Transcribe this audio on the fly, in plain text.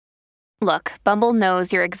Look, Bumble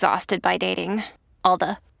knows you're exhausted by dating. All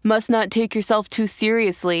the must not take yourself too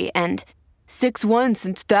seriously and 6'1"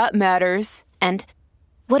 since that matters. And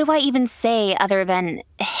what do I even say other than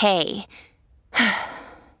hey?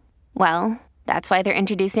 Well, that's why they're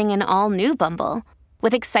introducing an all-new Bumble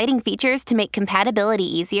with exciting features to make compatibility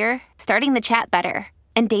easier, starting the chat better,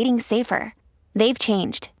 and dating safer. They've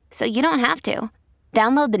changed, so you don't have to.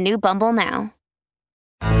 Download the new Bumble now.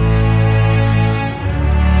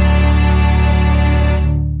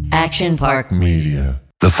 Action Park Media.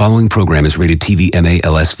 The following program is rated TV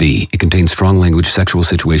MA-LSV. It contains strong language, sexual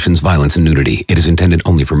situations, violence, and nudity. It is intended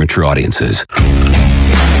only for mature audiences.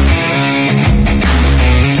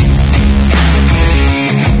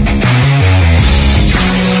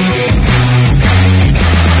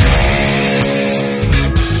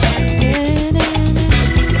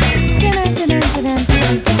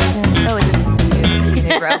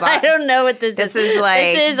 I don't know what this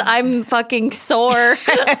is. I'm fucking sore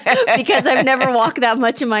because I've never walked that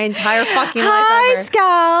much in my entire fucking life Hi, ever. Scout.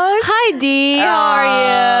 Hi, Dee. How are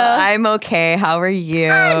you? I'm okay. How are you?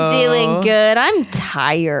 I'm doing good. I'm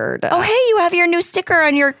tired. Oh, hey, you have your new sticker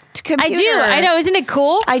on your computer. I do. I know. Isn't it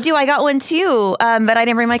cool? I do. I got one too, but I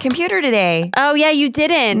didn't bring my computer today. Oh, yeah, you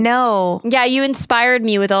didn't. No. Yeah, you inspired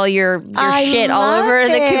me with all your I shit all love over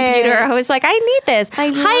the computer. it. I was like, I need this. I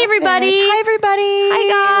love Hi, everybody. it. Hi, everybody. Hi,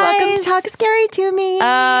 guys. Welcome to Talk Scary to Me.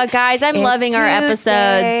 Guys, I'm It's loving our Tuesday.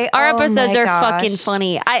 episodes. Our Oh episodes my are gosh. fucking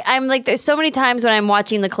funny. I'm like, there's so many times when I'm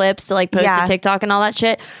watching the clips to like post Yeah. to TikTok and all that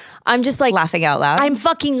shit. I'm just like Laughing out loud. I'm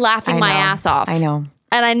fucking laughing I my know. ass off. I know.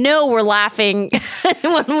 And I know we're laughing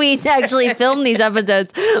when we actually film these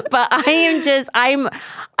episodes, but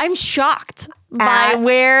I'm shocked by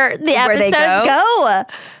where the where they episodes go.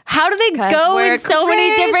 How do they 'Cause go we're in so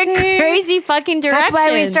many different crazy. crazy fucking directions? That's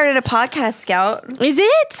why we started a podcast, Scout. Is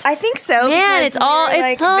it? I think so. Man, because it's all we're,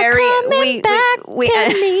 it's all coming back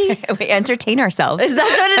to me. we entertain ourselves. That's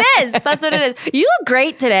what it is. That's what it is. You look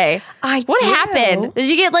great today. What do. happened? Did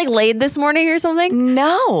you get like laid this morning or something?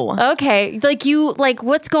 No. Okay.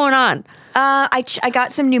 What's going on? I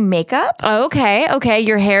got some new makeup. Oh, okay.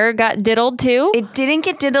 Your hair got diddled too? It didn't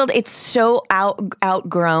get diddled. It's so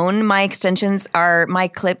outgrown. My extensions are my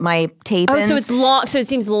tape. Oh, so it's long. So it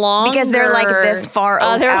seems long because they're like this far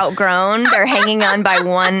outgrown. They're hanging on by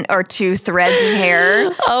one or two threads of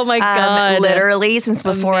hair. Oh my God. Literally, since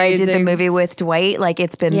before I did the Amazing. movie with Dwight, like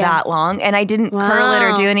it's been that long, and I didn't curl it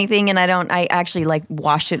or do anything, and I actually like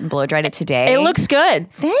washed it and blow dried it today. It looks good.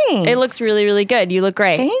 Thanks. It looks really, really good. You look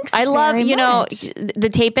great. Thanks I love, very much. the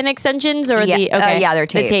tape-in extensions or Yeah. yeah, they're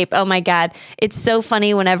tape. The tape. Oh my God. It's so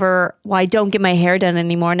funny whenever, I don't get my hair done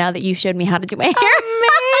anymore now that you showed me how to do my hair.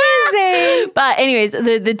 Amazing. But anyways,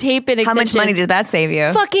 the tape-in extensions. How much money did that save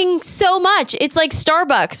you? Fucking so much. It's like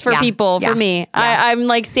Starbucks for people, for me. Yeah. I'm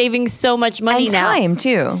like saving so much money And now. time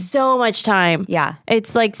too. So much time. Yeah.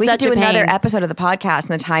 It's like We such could do a pain. another episode of the podcast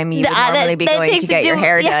and the time you would that- normally be that going takes to get to your do-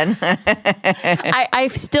 hair yeah. done. I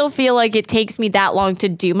still feel like it takes me that long to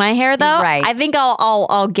do my hair though. Right. I think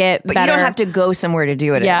I'll get But better. you don't have to go somewhere to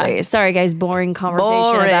do it Yeah. at least. Sorry guys, boring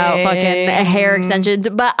conversation about fucking hair extensions.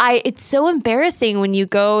 But it's so embarrassing when you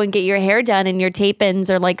go and get your hair done and your tape-ins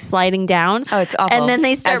are like sliding down. Oh, it's awful. And then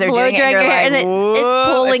they As start they're blow doing it, drying you're your hair like, and it's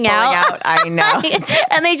 "Whoa, pulling out. I know.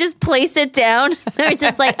 And they just place it down. They're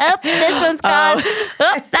just like, oh, this one's gone.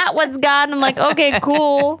 Oh, that one's gone. I'm like, okay,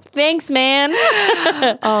 cool. Thanks, man.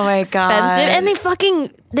 Oh my God. Expensive. And they fucking,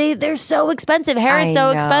 they're so expensive. Hair is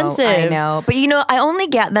so expensive. I know. But I only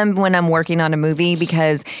get them when I'm working on a movie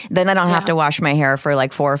because then I don't have to wash my hair for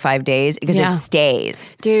like 4 or 5 days because it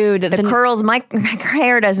stays. Dude. The curls, my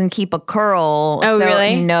hair doesn't keep a curl. Oh, so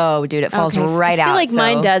really? No, dude, it falls right out. I feel like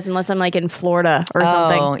mine so- does unless I'm like in Florida or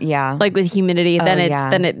something. Oh, yeah. Like with humidity, then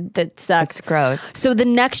yeah. it sucks. It's gross. So the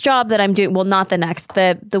next job that I'm doing, well, not the next,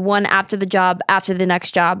 the one after the job, after the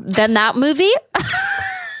next job, then that movie.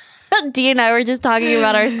 Dee and I were just talking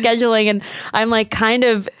about our scheduling, and I'm like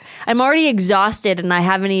I'm already exhausted, and I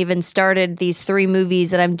haven't even started these 3 movies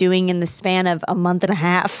that I'm doing in the span of a month and a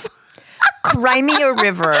half. Cry me a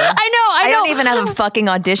river. I know. don't even have a fucking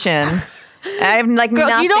audition. I'm like, Girl,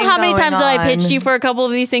 do you know how many nothing times that I going pitched on. you for a couple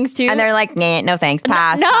of these things too? And they're like, nah, no thanks,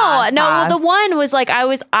 pass. No. pass. Well, the one was like I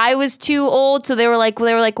was too old, so they were like,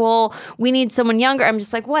 well, we need someone younger. I'm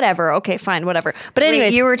just like, whatever, okay, fine, whatever. But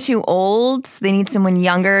anyways, Wait, you were too old. So they need someone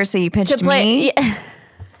younger, so you pitched to play. me. Yeah.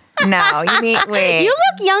 No, you mean wait. You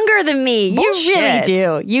look younger than me. Bullshit. You really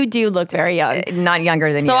do. You do look very young. Not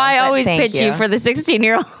younger than you. So I but always thank pitch you for the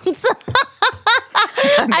 16-year-olds.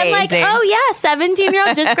 I'm like, oh yeah,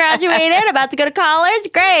 17-year-old just graduated, about to go to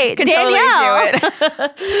college. Great, Could Danielle. totally do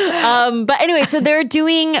it. But anyway, so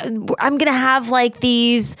I'm gonna have like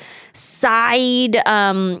these side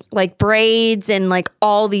like braids and like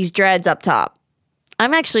all these dreads up top.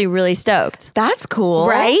 I'm actually really stoked. That's cool.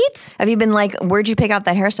 Right? Have you been like, where'd you pick out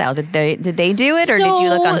that hairstyle? Did they do it, or did you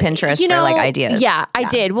look on Pinterest for like ideas? Yeah, I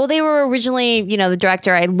did. Well, they were originally, the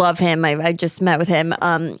director, I love him. I just met with him.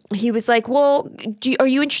 He was like, well, are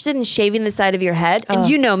you interested in shaving the side of your head? And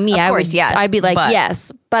you know me, of course, yes, I'd be like,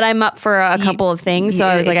 yes, but I'm up for a couple of things. So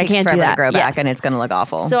I was like, I can't do that. To grow back, Yes. and it's going to look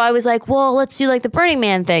awful. So I was like, well, let's do like the Burning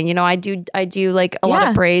Man thing. I do like a lot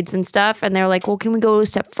of braids and stuff. And they're like, well, can we go a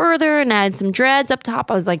step further and add some dreads up top?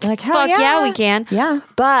 I was like fuck yeah, we can. Yeah.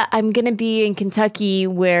 But I'm going to be in Kentucky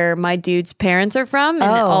where my dude's parents are from and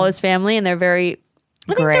all his family. And they're I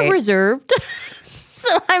think they're reserved.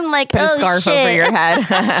 So I'm like, Put a scarf shit. over your head.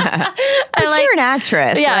 But you're an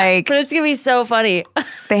actress. Yeah, but it's going to be so funny.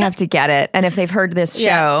 They have to get it. And if they've heard this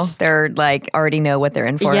show, they're like already know what they're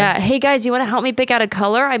in for. Yeah. Hey guys, you want to help me pick out a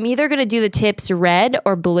color? I'm either going to do the tips red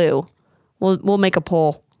or blue. We'll make a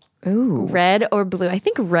poll. Ooh. Red or blue? I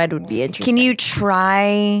think red would be interesting. Can you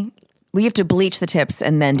try? Well, you have to bleach the tips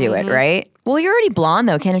and then do it, right? Well, you're already blonde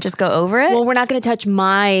though. Can't it just go over it? Well, we're not going to touch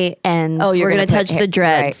my ends. Oh, you're we're going to gonna touch the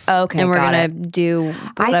dreads. Right. Okay, and we're got going to do whatever.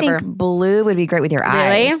 I think blue would be great with your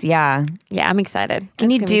eyes. Yeah. Yeah, I'm excited. Can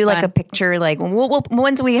you do like a picture? Like, we'll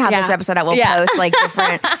once we have this episode out, we'll post like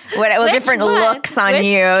different different one? looks on Which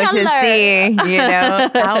you color? to see.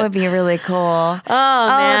 That would be really cool. Oh, man.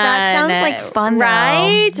 That sounds like fun,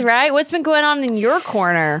 right? Right. What's been going on in your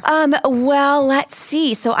corner? Well, let's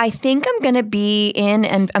see. So I think I'm going to be and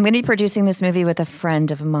I'm going to be producing this movie with a friend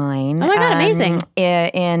of mine. Oh my God, amazing.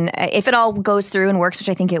 If it all goes through and works, which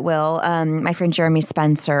I think it will, my friend Jeremy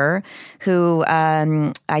Spencer, who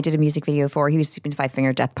I did a music video for, he was in Five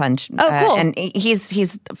Finger Death Punch. Oh, cool. And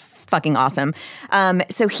he's fucking awesome.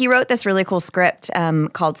 So he wrote this really cool script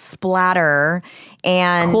called Splatter.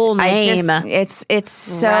 And cool name. It's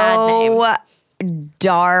so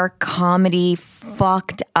dark comedy,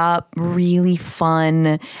 fucked up, really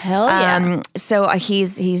fun. Hell yeah. So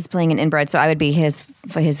he's playing an inbred, so I would be his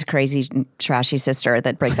crazy trashy sister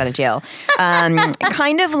that breaks out of jail.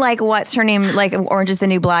 Kind of like what's her name, like Orange is the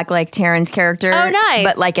New Black, like Taryn's character. Oh, nice.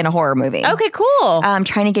 But like in a horror movie. Okay, cool. I'm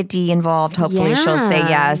trying to get Dee involved. Hopefully she'll say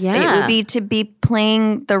yes. Yeah. It would be to be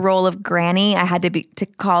playing the role of Granny. I had to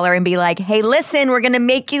call her and be like, hey, listen, we're going to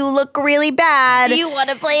make you look really bad. Do you want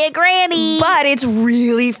to play a granny? But it's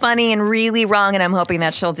really funny and really wrong, and I'm hoping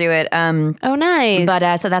that she'll do it. Oh, nice.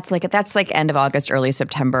 But so that's like end of August, early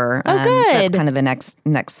September. Oh, good. So that's kind of the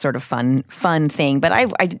next sort of fun thing. But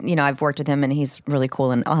I've worked with him, and he's really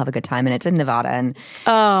cool, and I'll have a good time. And it's in Nevada, and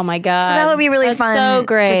oh my God, so that would be really That's fun. So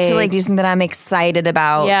great, just to like do something that I'm excited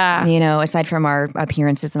about. Yeah, aside from our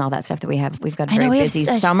appearances and all that stuff that we've got a very busy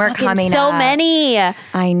summer coming so up. many.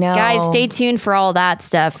 I know, guys. Stay tuned for all that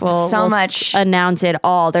stuff. We'll much announce it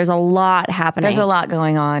all. There's a lot happening. There's a lot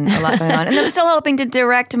going on. And I'm still hoping to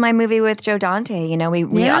direct my movie with Joe Dante. We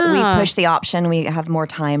push the option. We have more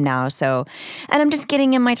time now. So, and I'm just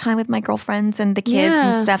getting in my time with my girlfriends and the kids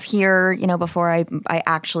and stuff here, before I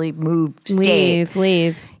actually move state.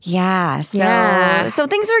 Leave. Yeah. So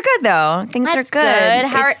things are good though. Things are good.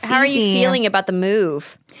 How are you feeling about the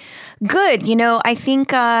move? Good. I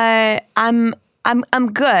think I'm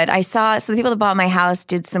good. I saw the people that bought my house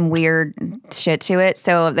did some weird shit to it.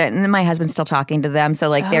 So and my husband's still talking to them. So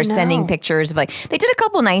they're sending pictures of they did a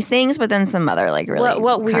couple nice things, but then some other really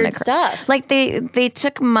what weird stuff. Like they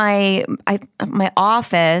took my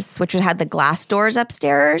office, which had the glass doors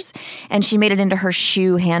upstairs, and she made it into her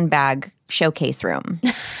shoe handbag showcase room.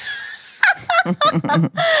 How do people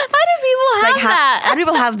have that? How do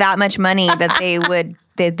people have that much money that they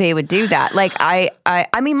would do that? Like I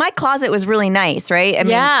mean, my closet was really nice, right? I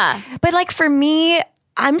mean, but for me,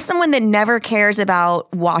 I'm someone that never cares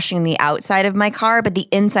about washing the outside of my car, but the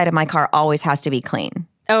inside of my car always has to be clean.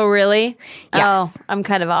 Oh, really? Yes. Oh, I'm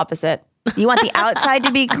kind of opposite. You want the outside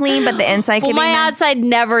to be clean, but the inside can be my outside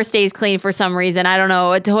never stays clean for some reason. I don't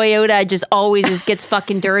know. A Toyota just always gets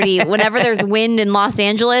fucking dirty. Whenever there's wind in Los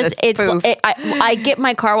Angeles, I get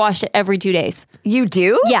my car washed every 2 days. You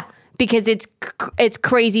do? Yeah, because it's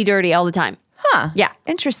crazy dirty all the time. Huh. Yeah.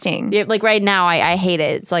 Interesting. Yeah, like right now, I hate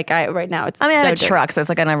it. It's like right now it's. I have a dirty. truck, so it's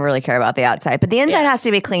like I don't really care about the outside, but the inside has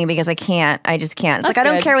to be clean because I just can't. It's That's like I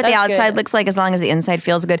don't good. care what the That's outside good. looks like as long as the inside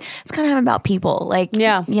feels good. It's kind of about people.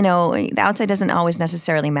 The outside doesn't always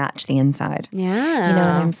necessarily match the inside. Yeah. You know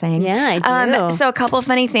what I'm saying? Yeah, I do. So a couple of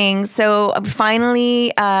funny things. So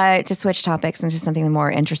finally, to switch topics into something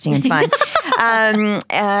more interesting and fun.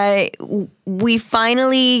 we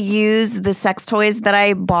finally used the sex toys that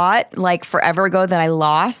I bought like forever ago that I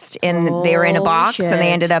lost, and they were in a box, and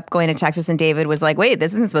they ended up going to Texas. And David was like, "Wait,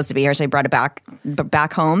 this isn't supposed to be here," so I brought it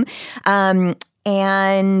back home.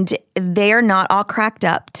 And they're not all cracked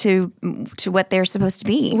up to what they're supposed to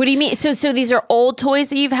be. What do you mean? So these are old toys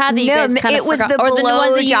that you've had that you guys kind of it was forgot? the Or the new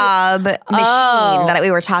ones that blowjob machine that we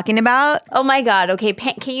were talking about. Oh my God. Okay.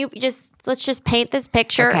 Can you let's just paint this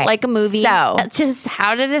picture like a movie. So, just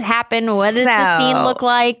how did it happen? What does the scene look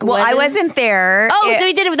like? Well, I wasn't there. So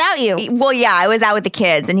he did it without you. Well, yeah, I was out with the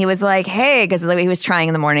kids, and he was like, "Hey," because he was trying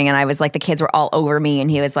in the morning, and I was like, the kids were all over me,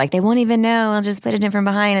 and he was like, "They won't even know. I'll just put it in from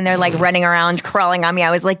behind," and they're like running around, crawling on me.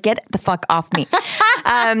 I was like, "Get the fuck off me!"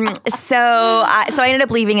 So I ended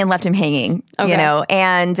up leaving and left him hanging. You know,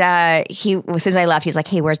 and as soon as I left, he's like,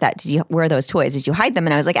 "Hey, where are those toys? Did you hide them?"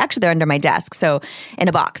 And I was like, "Actually, they're under my desk, so in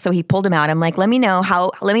a box." So he pulled them out. I'm like, "Let me know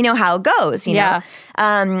how it goes." You know.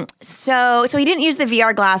 So he didn't use the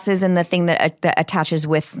VR glasses and the thing that attaches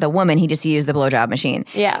with the woman. He just used the blowjob machine.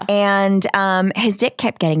 Yeah. And his dick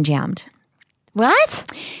kept getting jammed.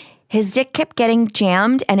 What? His dick kept getting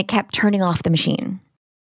jammed, and it kept turning off the machine.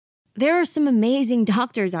 There are some amazing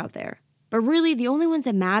doctors out there, but really the only ones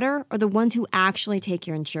that matter are the ones who actually take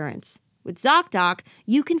your insurance. With ZocDoc,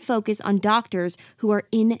 you can focus on doctors who are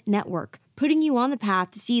in-network, putting you on the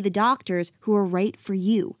path to see the doctors who are right for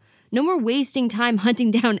you. No more wasting time hunting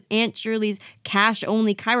down Aunt Shirley's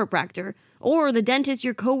cash-only chiropractor or the dentist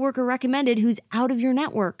your coworker recommended who's out of your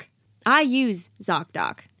network. I use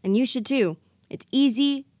ZocDoc, and you should too. It's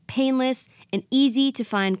easy, painless, and easy to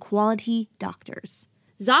find quality doctors.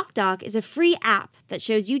 ZocDoc is a free app that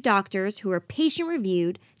shows you doctors who are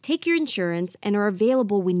patient-reviewed, take your insurance, and are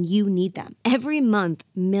available when you need them. Every month,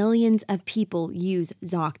 millions of people use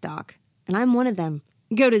ZocDoc, and I'm one of them.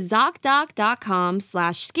 Go to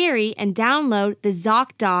ZocDoc.com/scary and download the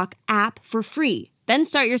ZocDoc app for free. Then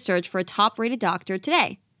start your search for a top-rated doctor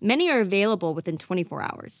today. Many are available within 24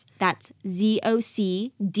 hours. That's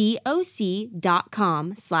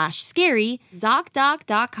ZocDoc.com/scary,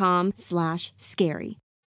 ZocDoc.com/scary.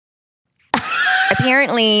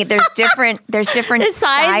 Apparently, there's different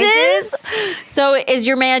sizes. So is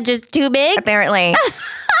your man just too big? Apparently.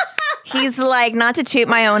 He's like, not to toot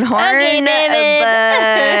my own horn, Okay,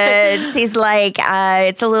 David. but he's like,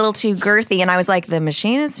 it's a little too girthy. And I was like, the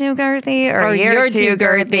machine is too girthy or you're too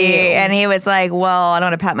girthy? And he was like, well, I don't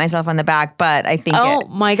want to pat myself on the back, but I think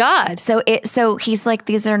my God. So he's like,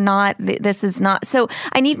 this is not. So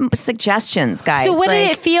I need suggestions, guys. So what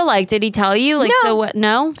did it feel like? Did he tell you? Like, no. so what?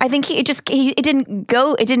 No? I think it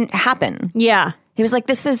didn't happen. Yeah. He was like,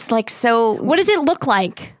 this is like so. What does it look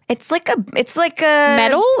like? It's like a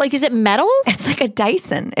metal. Like, is it metal? It's like a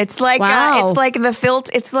Dyson. It's like wow. It's like the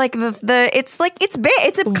filter. It's like it's big.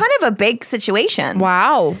 It's a kind of a big situation.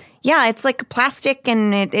 Wow. Yeah, it's like plastic,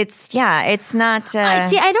 and it's not. See,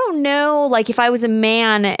 I don't know. Like, if I was a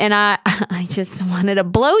man and I just wanted a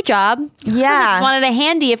blowjob, yeah, I just wanted a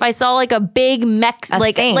handy. If I saw like a big mech,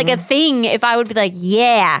 like a thing, if I would be like,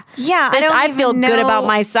 yeah, I feel good about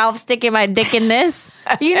myself sticking my dick in this.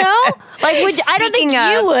 You know, like I don't think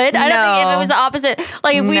you would. I don't think if it was the opposite.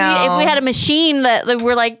 Like if we had a machine that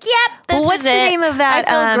we're like, yep, this is what's the name of that?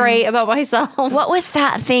 I feel great about myself. What was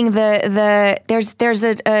that thing? There's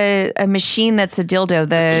a machine that's a dildo.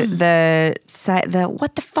 The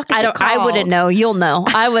what the fuck is it called? I wouldn't know. You'll know.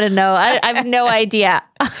 I wouldn't know. I have no idea.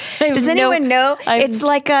 Does anyone know? It's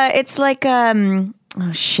like oh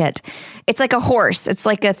shit. It's like a horse. It's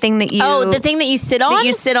like a thing that you. Oh, the thing that you sit on. That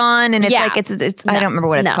you sit on, and it's like it's. No, I don't remember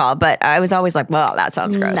what it's called, but I was always like, well, that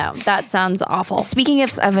sounds gross. No, that sounds awful. Speaking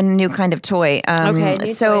of a new kind of toy,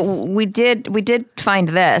 so toys. we did find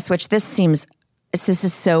this, which this is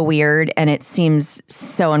so weird, and it seems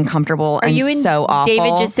so uncomfortable and so awful.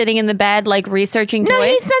 David just sitting in the bed, like researching toys? No,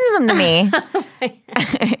 he sends them to me.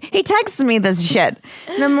 He texts me this shit,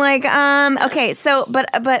 and I'm like, okay, so but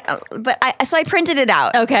I printed it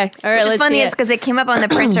out. Okay, all right. Which is funny is because it came up on the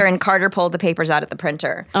printer, and Carter pulled the papers out at the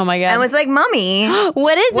printer. Oh my God! I was like, "Mommy,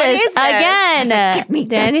 what is this again?" Like, give me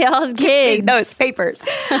Danielle's kids. Those papers.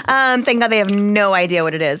 Thank God they have no idea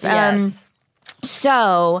what it is. Yes.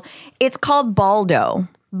 So it's called Baldo.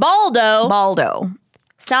 Baldo.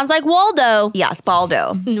 Sounds like Waldo. Yes,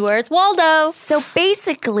 Baldo. Where's Waldo? So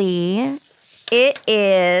basically, it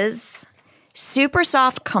is super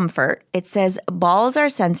soft comfort. It says balls are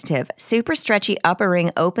sensitive. Super stretchy upper ring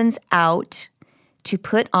opens out to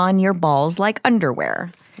put on your balls like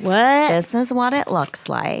underwear. What? This is what it looks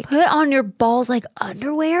like. Put on your balls like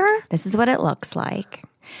underwear? This is what it looks like.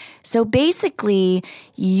 So basically,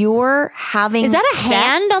 you're having Is that a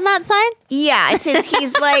hand on that side? Yeah, it's his.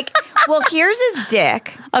 He's like, well, here's his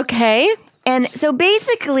dick. Okay. And so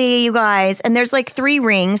basically, you guys, and there's like 3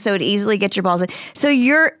 rings, so it easily gets your balls in. So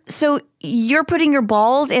you're putting your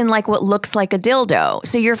balls in like what looks like a dildo.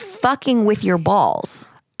 So you're fucking with your balls.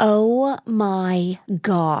 Oh my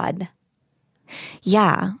God.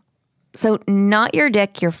 Yeah. So not your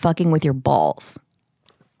dick, you're fucking with your balls.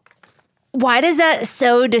 Why is that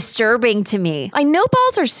so disturbing to me? I know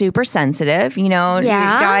balls are super sensitive, you know.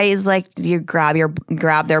 Yeah. Guys like you grab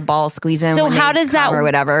their balls, squeeze them. So when how they does that come or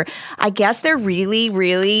whatever? I guess they're really,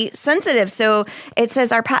 really sensitive. So it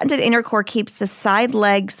says our patented inner core keeps the side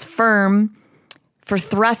legs firm for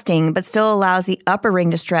thrusting, but still allows the upper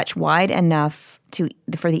ring to stretch wide enough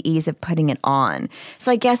for the ease of putting it on.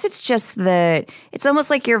 So I guess it's just it's almost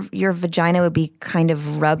like your vagina would be kind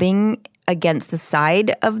of rubbing against the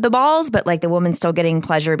side of the balls, but like the woman's still getting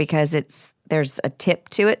pleasure because there's a tip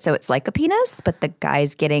to it, so it's like a penis, but the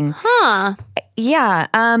guy's getting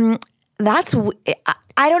yeah. That's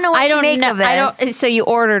I don't know what to make of this. So you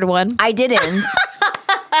ordered one? I didn't.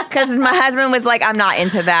 Because my husband was like, I'm not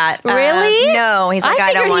into that. Really? No. He's like,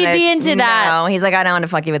 I don't want to be into that. No. He's like, I don't want to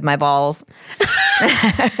fuck you with my balls.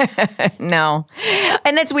 No.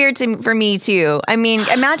 And it's weird for me too. I mean,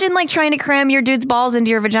 imagine like trying to cram your dude's balls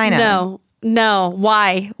into your vagina. No.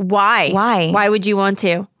 Why? Why would you want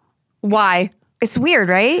to? Why? It's weird,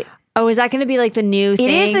 right? Oh, is that going to be like the new thing?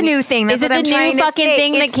 It is the new thing. That's is it what I'm the trying new to fucking say.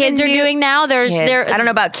 thing that kids are doing now? Kids. I don't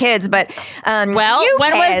know about kids, but when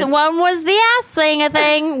was the ass thing a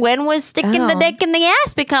thing? When was sticking the dick in the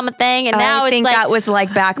ass become a thing? And now I think it's like that was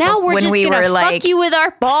like back now we're when just we gonna were fuck like you with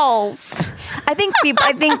our balls. I think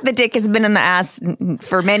the dick has been in the ass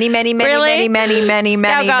for many Really?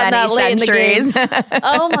 centuries.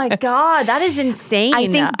 Oh my God, that is insane. I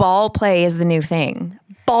think ball play is the new thing.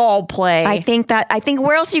 Ball play. I think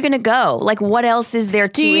where else are you going to go? Like, what else is there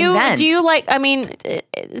to invent? Do you like? I mean,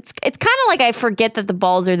 it's kind of like I forget that the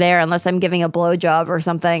balls are there unless I'm giving a blowjob or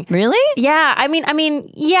something. Really? Yeah. I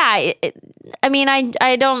mean, yeah.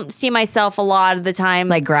 I don't see myself a lot of the time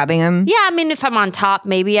Like grabbing them? Yeah. I mean, if I'm on top,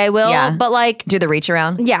 maybe I will. Yeah. But like, do the reach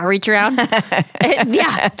around? Yeah, reach around.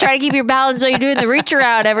 Yeah. Try to keep your balance while you're doing the reach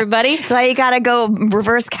around, everybody. That's why you got to go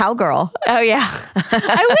reverse cowgirl. Oh yeah.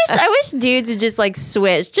 I wish dudes would just like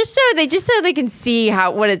switch. Just so they can see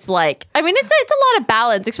what it's like. I mean, it's a lot of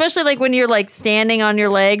balance, especially like when you're like standing on your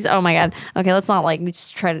legs. Oh my God. Okay, let's not like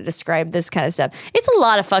just try to describe this kind of stuff. It's a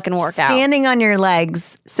lot of fucking workout. Standing on your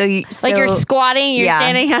legs, like you're squatting, you're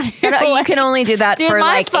standing on your legs. You can only do that for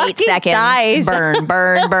like 8 seconds. Thighs.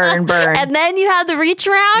 Burn. And then you have the reach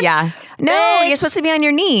around. Yeah. No, Bitch. you're supposed to be on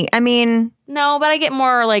your knee. I mean, no, but I get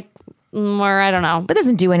more I don't know. But it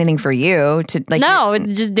doesn't do anything for you to like. No,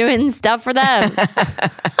 it's just doing stuff for them.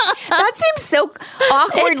 That seems so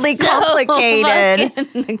awkwardly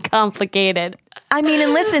complicated. Complicated. I mean,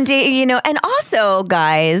 and listen to, and also,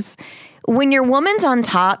 guys, when your woman's on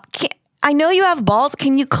top, I know you have balls.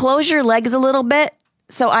 Can you close your legs a little bit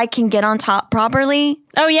so I can get on top properly?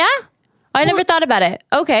 Oh, yeah? I never thought about it.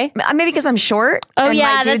 Okay. Maybe because I'm short. Oh, and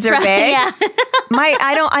yeah, my dudes that's are right. big. Yeah.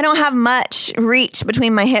 I don't have much reach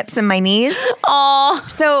between my hips and my knees. Oh.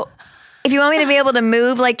 So if you want me to be able to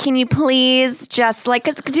move, like, can you please just like,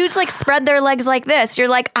 because dudes like spread their legs like this. You're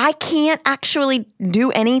like, I can't actually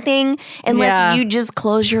do anything unless you just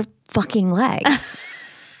close your fucking legs.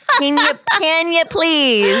 Can you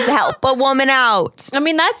please help a woman out? I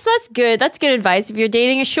mean, that's good. That's good advice. If you're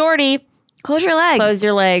dating a shorty, close your legs. Close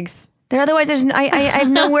your legs. Otherwise, I have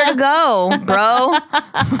nowhere to go, bro.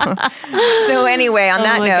 So anyway, on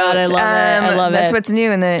that note, God, I love that's it. what's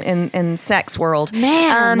new in the sex world.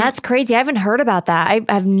 Man, that's crazy. I haven't heard about that.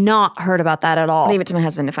 I have not heard about that at all. Leave it to my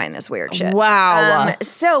husband to find this weird shit. Wow.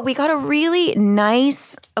 So we got a really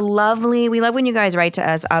nice, lovely. We love when you guys write to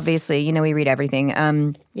us. Obviously, we read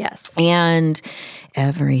everything. Yes. And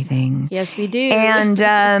everything. Yes, we do. And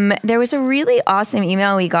there was a really awesome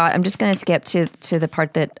email we got. I'm just going to skip to the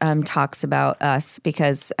part that talks about us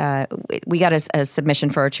because we got a submission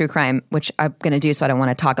for a true crime, which I'm going to do, so I don't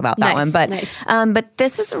want to talk about that one. But but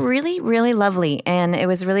this is really, really lovely, and it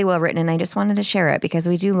was really well written, and I just wanted to share it because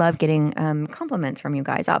we do love getting compliments from you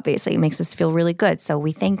guys. Obviously, it makes us feel really good, so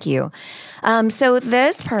we thank you. So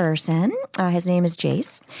this person, his name is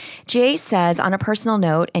Jace. Jace says, on a personal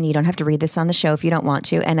note, and you don't have to read this on the show if you don't want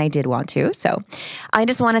to, and I did want to. So I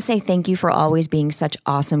just want to say thank you for always being such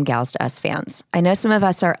awesome Gals to Us fans. I know some of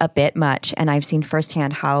us are a bit much, and I've seen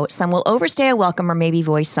firsthand how some will overstay a welcome or maybe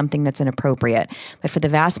voice something that's inappropriate. But for the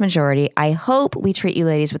vast majority, I hope we treat you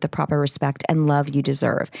ladies with the proper respect and love you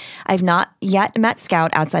deserve. I've not yet met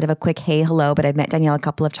Scout outside of a quick hey, hello, but I've met Danielle a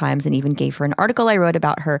couple of times and even gave her an article I wrote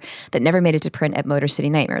about her that never made it to print at Motor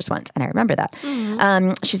City Nightmares once, and I remember that.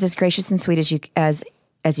 She's as gracious and sweet as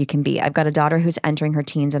as you can be. I've got a daughter who's entering her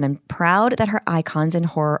teens, and I'm proud that her icons in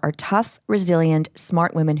horror are tough, resilient,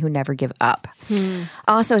 smart women who never give up.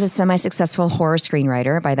 Also, as a semi-successful horror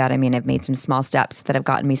screenwriter, by that I mean I've made some small steps that have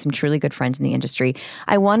gotten me some truly good friends in the industry,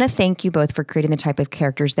 I want to thank you both for creating the type of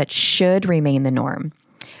characters that should remain the norm.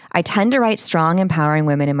 I tend to write strong, empowering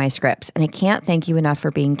women in my scripts, and I can't thank you enough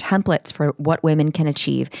for being templates for what women can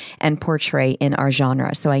achieve and portray in our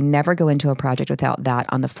genre. So I never go into a project without that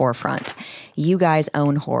on the forefront. You guys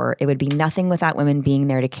own horror. It would be nothing without women being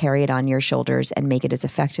there to carry it on your shoulders and make it as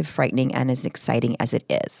effective, frightening, and as exciting as it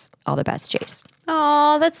is. All the best, Jace.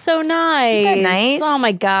 Oh, that's so nice. Isn't that nice? Oh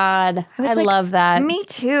my God. I like, love that. Me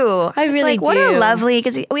too. I was really like, what do. a lovely,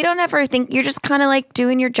 because we don't ever think, you're just kind of like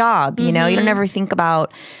doing your job, you know? You don't ever think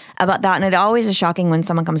about that. And it always is shocking when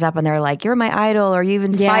someone comes up and they're like, you're my idol, or you've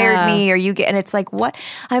inspired me, or and it's like, what?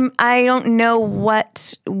 I don't know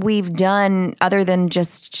what we've done other than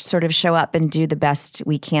just sort of show up and do the best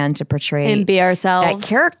we can to portray And be ourselves. that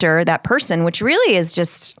character, that person, which really is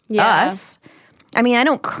just us. I mean, I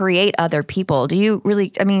don't create other people. Do you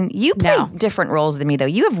really? I mean, you play different roles than me, though.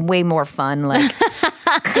 You have way more fun, like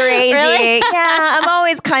crazy. Really? Yeah, I'm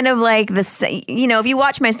always kind of like the same. You know, if you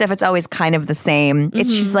watch my stuff, it's always kind of the same.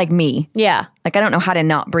 It's just like me. Yeah. Like, I don't know how to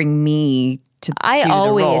not bring me to the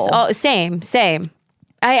role. Same.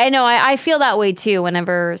 I know. I feel that way too.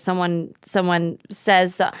 Whenever someone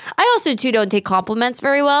says, I also too don't take compliments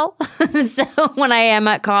very well. So when I am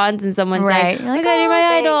at cons and someone's saying, "Oh my God, you're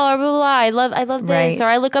my idol," or blah, blah, blah, I love this, or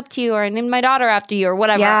I look up to you, or I named my daughter after you, or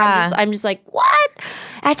whatever. Yeah. I'm just like, what?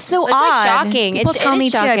 That's so It's odd. like shocking. People tell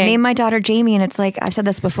me too. I've shocking. named my daughter Jamie, and it's like, I've said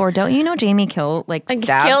this before. Don't you know Jamie stabs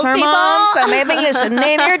kills her people? mom? So maybe you should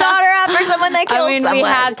name your daughter after someone that killed someone. We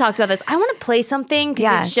have talked about this. I want to play something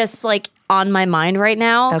because it's just like on my mind right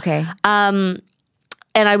now. Okay. And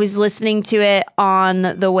I was listening to it on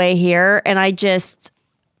the way here, and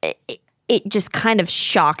it just kind of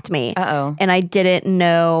shocked me. Uh-oh. And I didn't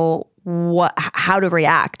know how to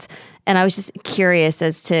react. And I was just curious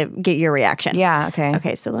as to get your reaction. Yeah, okay.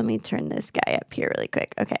 Okay, so let me turn this guy up here really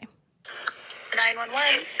quick. Okay.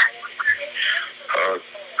 911.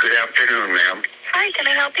 Good afternoon, ma'am. Hi, can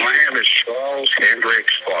I help you? My name is Charles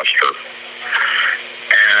Hendricks Foster.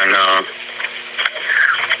 And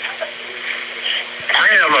I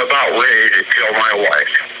am about ready to kill my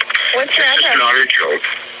wife. What's your This is address? not a joke.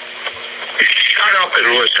 Shut up and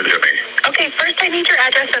listen to me. Okay, first I need your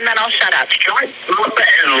address and then I'll shut up. Shut up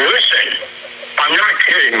and listen. I'm not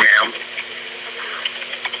kidding, ma'am.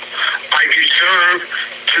 I deserve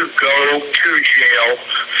to go to jail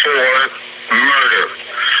for murder.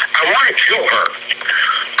 I want to kill her.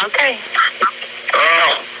 Okay.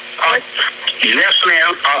 Yes,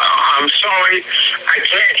 ma'am. I'm sorry. I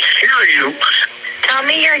can't hear you. Tell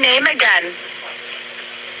me your name again.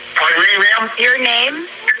 Pardon me, ma'am? Your name?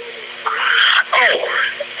 Oh,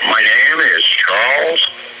 my name is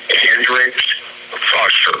Charles Hendricks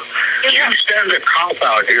Foster. Yeah. You send a cop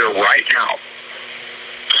out here right now.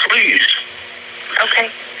 Please. Okay.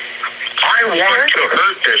 I want to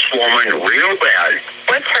hurt this woman real bad.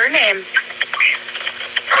 What's her name?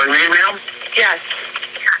 Pardon me, ma'am? Yes.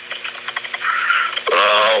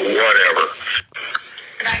 Whatever.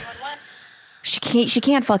 911. She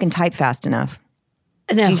can't fucking type fast enough.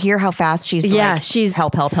 No. Do you hear how fast she's like, she's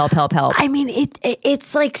help. I mean,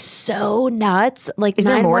 it's like so nuts. Like, Is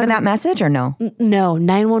there more to that message or no? No,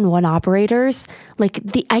 911 operators, like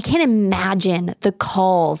I can't imagine the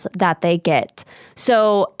calls that they get.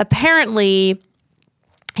 So apparently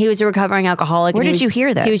he was a recovering alcoholic. Where and did you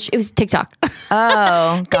hear this? It was TikTok.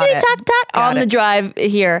 Oh, got it. TikTok on the drive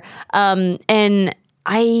here. And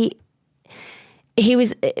he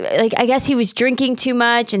was like, I guess he was drinking too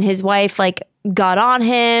much, and his wife like got on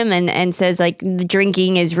him and says like the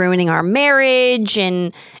drinking is ruining our marriage,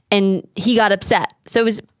 and he got upset. So it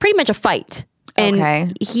was pretty much a fight. And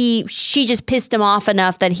Okay. she just pissed him off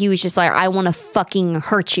enough that he was just like, I want to fucking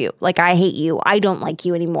hurt you. Like, I hate you. I don't like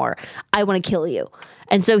you anymore. I want to kill you.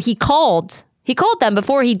 And so he called them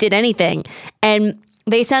before he did anything. And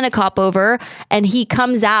they sent a cop over, and he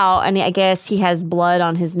comes out, and I guess he has blood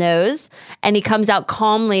on his nose, and he comes out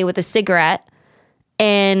calmly with a cigarette,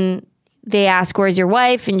 and they ask, where's your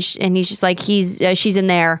wife? And he's just like, she's in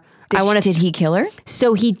there. Did he kill her?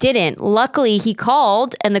 So he didn't. Luckily, he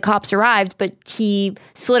called and the cops arrived, but he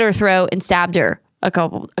slit her throat and stabbed her a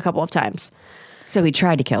couple of times. So he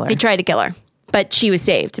tried to kill her. He tried to kill her, but she was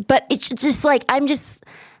saved. But it's just like,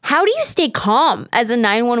 how do you stay calm as a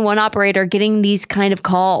 911 operator getting these kind of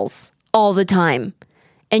calls all the time?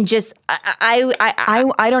 And just,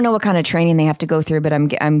 I don't know what kind of training they have to go through, but I'm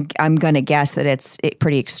gonna guess that it's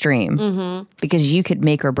pretty extreme because you could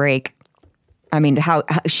make or break I mean, how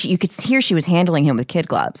you could hear she was handling him with kid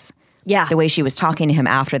gloves. Yeah. The way she was talking to him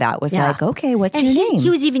after that was like, okay, what's your name? He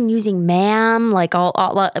was even using ma'am, like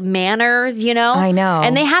all manners, you know? I know.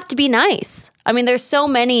 And they have to be nice. I mean, there's so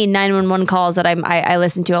many 911 calls that I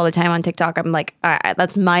listen to all the time on TikTok. I'm like,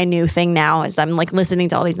 that's my new thing now is I'm like listening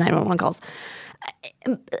to all these 911 calls.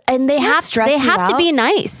 And they have to be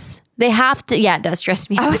nice. They have to, it does stress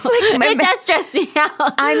me out. I was like, it does stress me out.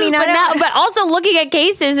 I mean, but also looking at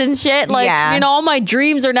cases and shit, like, you know, all my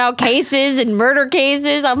dreams are now cases and murder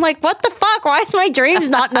cases. I'm like, what the fuck? Why is my dreams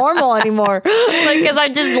not normal anymore? Like, because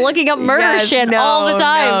I'm just looking up murder shit all the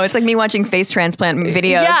time. No, it's like me watching face transplant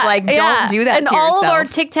videos. Like, don't do that to yourself. And all of our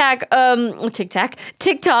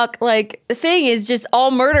TikTok, like, thing is just all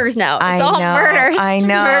murders now. It's all murders. I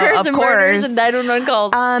know. Murders of and course. murders and 911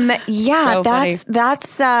 calls. Yeah, So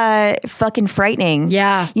that's fucking frightening.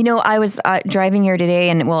 Yeah. You know, I was driving here today,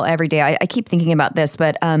 and every day I keep thinking about this,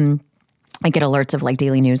 but I get alerts of like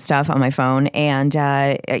daily news stuff on my phone, and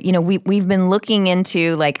you know, we've been looking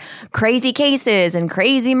into like crazy cases and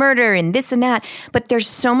crazy murder and this and that, but there's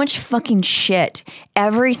so much fucking shit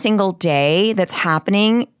every single day that's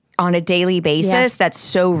happening on a daily basis that's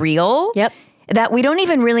so real. Yep. That we don't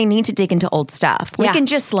even really need to dig into old stuff. We can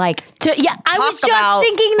just like I was just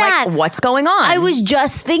thinking that. Like, what's going on? I was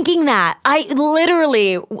just thinking that. I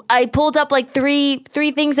pulled up like three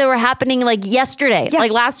things that were happening like yesterday,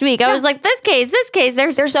 like last week. I was like, this case.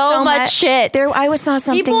 There's so much shit. I saw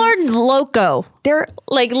something. People are loco. They're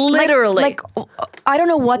like literally. Like I don't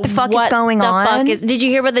know what the fuck is going on. Did you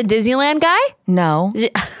hear about the Disneyland guy? No.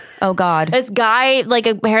 Oh God. This guy, like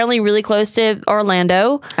apparently really close to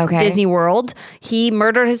Orlando, Disney World, he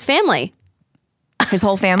murdered his family. His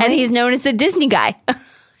whole family? And he's known as the Disney guy.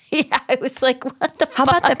 Yeah, I was like, what the fuck? How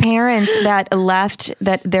about the parents that left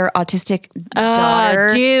their autistic daughter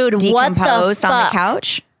decomposed what the fuck? On the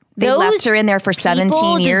couch? They left her in there for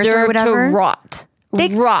 17 years or whatever. To rot.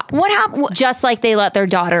 Rot. What happened? Just like they let their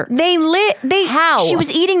daughter. How? She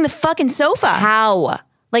was eating the fucking sofa. How?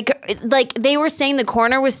 Like they were saying, the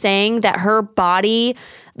coroner was saying that her body,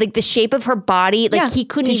 like the shape of her body, like he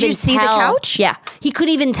couldn't even tell. Did you see the couch? Yeah. He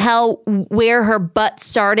couldn't even tell where her butt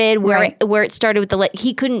started, where it started with the leg.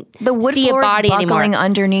 He couldn't see a body anymore. Buckling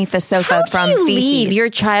underneath the sofa from feces. How do you leave your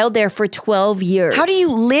child there for 12 years? How do you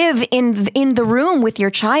live in the room with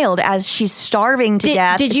your child as she's starving to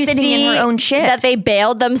death, did you sitting see in her own shit? That they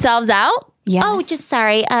bailed themselves out? Yes. Oh, just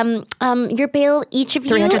sorry. Your bail, each of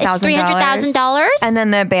you, is $300,000. And then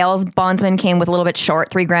the bail's bondsman came with a little bit short,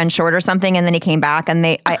 $3,000 short or something, and then he came back, and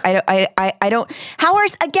I don't. How are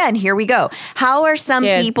again? Here we go. How are some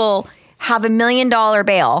people have $1 million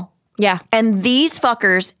bail? Yeah, and these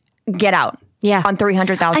fuckers get out. Yeah, on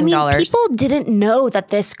 $300,000. I mean, people didn't know that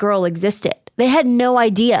this girl existed. They had no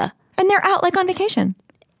idea, and they're out like on vacation.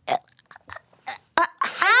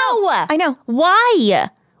 How? I know. Why?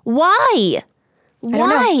 Why?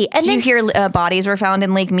 Why? And did you hear bodies were found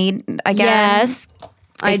in Lake Mead again? Yes.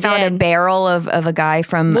 They found a barrel of a guy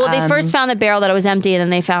from... Well, they first found a barrel that was empty, and then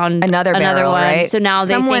they found another barrel, one. Right? So now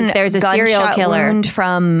they think there's a serial killer. Wound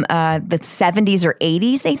from the 70s or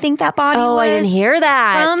 80s, they think that body was. Oh, I didn't hear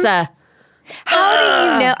that. How do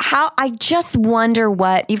you know? I just wonder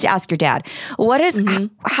what you have to ask your dad. What is?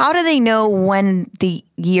 How do they know when the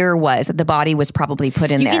year was that the body was probably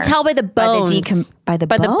put in there? You can tell by the bones. By the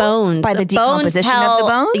bones, by the decomposition of the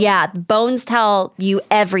bones. Yeah, bones tell you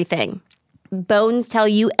everything. Bones tell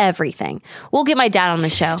you everything. We'll get my dad on the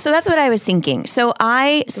show. So that's what I was thinking. So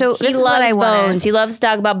he this is loves what I bones. He loves to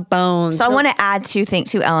talk about bones. So I want to add two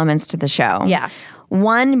elements to the show. Yeah.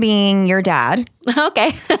 One being your dad. Okay.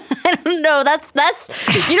 I don't know. That's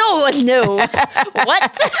you know what? No.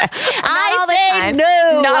 What? I say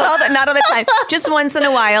no. Not all the time. Just once in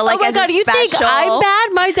a while, like as a special. You think I'm bad?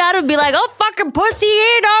 My dad would be like, "Oh, fucking pussy,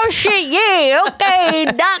 oh shit, yeah, okay,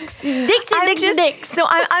 dicks." So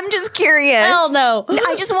I'm just curious. Hell no.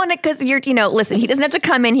 I just want to, because listen, he doesn't have to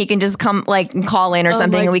come in. He can just come like call in or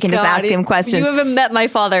something, and we can just ask him questions. You haven't met my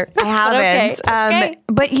father. I haven't. Okay.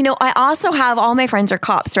 But I also have all my friends are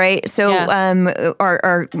cops, right? So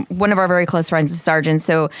our one of our very close friends is sergeant.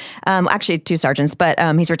 So actually two sergeants, but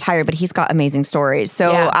he's retired, but he's got amazing stories.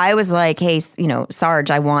 So I was like, hey,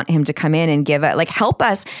 Sarge, I want him to come in and help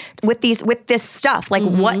us with this stuff. Like,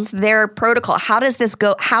 what's their protocol? How does this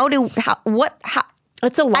go?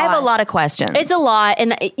 It's a lot. I have a lot of questions. It's a lot.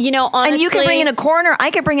 And, honestly. And you can bring in a coroner. I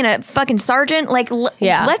could bring in a fucking sergeant. Like,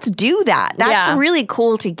 let's do that. That's really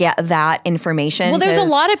cool to get that information. Well, there's a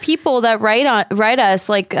lot of people that write us.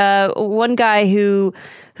 Like one guy who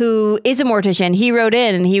who is a mortician, he wrote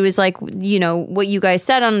in and he was like, you know, what you guys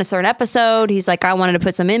said on a certain episode. He's like, I wanted to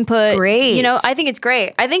put some input. Great. You know, I think it's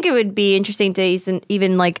great. I think it would be interesting to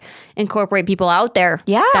even like incorporate people out there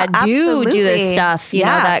that do this stuff, you know,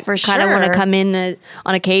 that kind of want to come in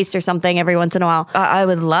on a case or something every once in a while. I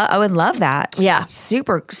would love that. Yeah.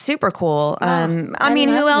 Super cool. I mean,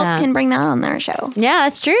 who else can bring that on their show? Yeah,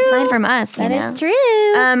 that's true. Aside from us, That is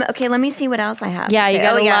true. Okay, let me see what else I have. Yeah, to you say.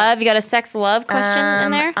 got you got a sex love question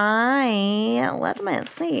in there? Let me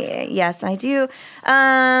see. Yes, I do.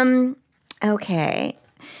 Okay.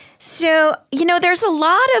 So, you know, there's a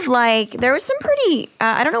lot of there was some pretty,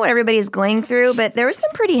 I don't know what everybody's going through, but there was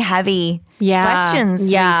some pretty heavy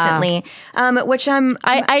questions recently, which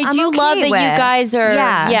I do okay love that with. you guys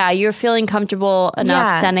are, you're feeling comfortable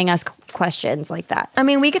enough sending us questions like that. I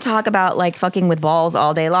mean, we could talk about fucking with balls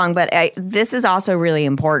all day long, but this is also really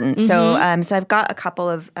important. Mm-hmm. So I've got a couple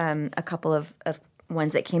of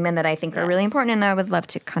ones that came in that I think are really important, and I would love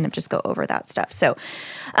to kind of just go over that stuff. So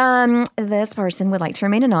this person would like to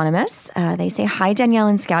remain anonymous. They say, hi, Danielle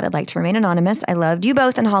and Scout. I'd like to remain anonymous. I loved you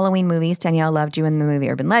both in Halloween movies. Danielle loved you in the movie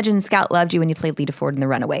Urban Legend. Scout loved you when you played Lita Ford in The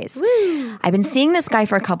Runaways. Woo. I've been seeing this guy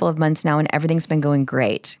for a couple of months now, and everything's been going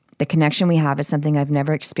great. The connection we have is something I've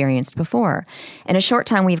never experienced before. In a short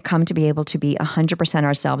time, we've come to be able to be 100%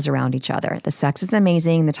 ourselves around each other. The sex is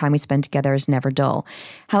amazing. The time we spend together is never dull.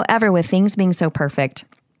 However, with things being so perfect,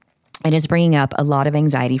 it is bringing up a lot of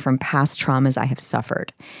anxiety from past traumas I have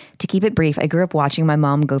suffered. To keep it brief, I grew up watching my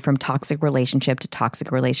mom go from toxic relationship to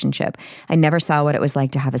toxic relationship. I never saw what it was like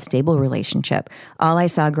to have a stable relationship. All I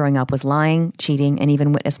saw growing up was lying, cheating, and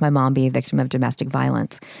even witnessed my mom be a victim of domestic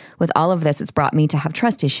violence. With all of this, it's brought me to have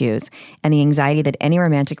trust issues and the anxiety that any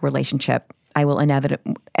romantic relationship and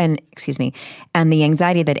the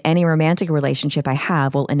anxiety that any romantic relationship I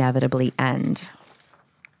have will inevitably end.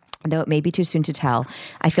 Though it may be too soon to tell,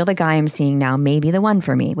 I feel the guy I'm seeing now may be the one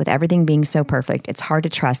for me. With everything being so perfect, it's hard to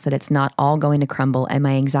trust that it's not all going to crumble, and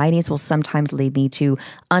my anxieties will sometimes lead me to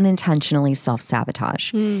unintentionally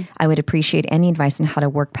self-sabotage. I would appreciate any advice on how to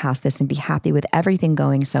work past this and be happy with everything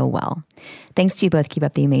going so well. Thanks to you both. Keep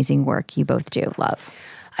up the amazing work you both do. Love.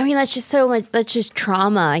 I mean, that's just so much, that's just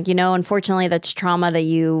trauma, you know, unfortunately, that's trauma that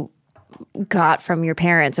you got from your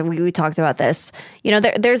parents. And we talked about this. You know,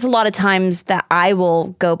 there's a lot of times that I will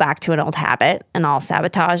go back to an old habit and I'll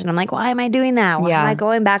sabotage. And I'm like, why am I doing that? Why am I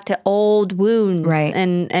going back to old wounds? Right.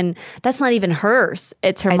 And that's not even hers.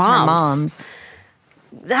 It's her mom's.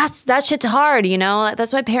 That shit's hard, you know?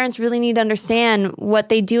 That's why parents really need to understand what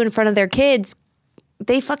they do in front of their kids.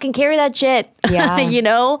 They fucking carry that shit, you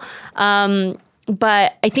know?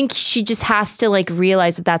 But I think she just has to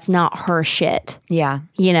realize that that's not her shit. Yeah.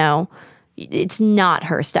 You know, it's not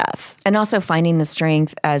her stuff. And also finding the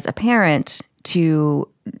strength as a parent to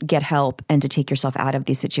get help and to take yourself out of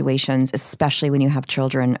these situations, especially when you have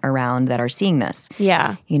children around that are seeing this.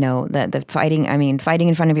 Yeah. You know, the fighting in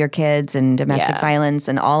front of your kids and domestic violence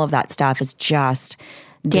and all of that stuff is just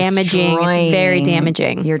damaging. It's very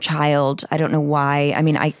damaging. Your child. I don't know why. I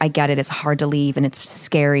mean, I get it. It's hard to leave and it's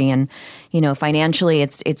scary, and you know, financially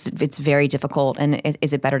it's very difficult. And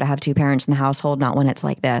is it better to have two parents in the household, not when it's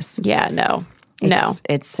like this? Yeah, no.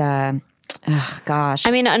 Gosh.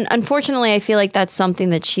 I mean, unfortunately, I feel like that's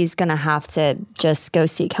something that she's going to have to just go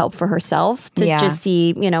seek help for herself to just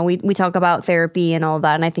see, you know, we talk about therapy and all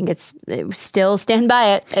that. And I think it's still stand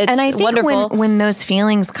by it. It's and I think wonderful. when those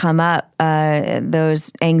feelings come up,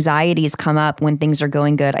 those anxieties come up when things are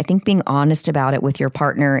going good, I think being honest about it with your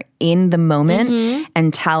partner in the moment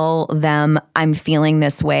and tell them I'm feeling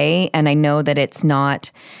this way. And I know that it's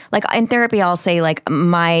not like in therapy, I'll say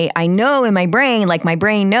I know in my brain, my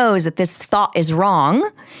brain knows that this thought is wrong,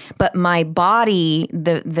 but my body,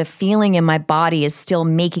 the feeling in my body is still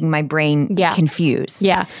making my brain confused.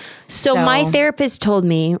 Yeah. So my therapist told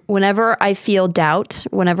me whenever I feel doubt,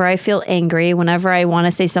 whenever I feel angry, whenever I want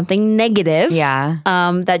to say something negative,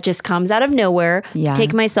 that just comes out of nowhere, to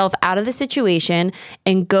take myself out of the situation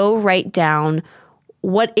and go write down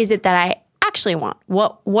what is it that I actually want?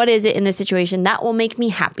 What is it in this situation that will make me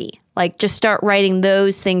happy? Just start writing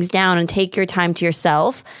those things down and take your time to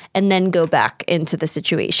yourself and then go back into the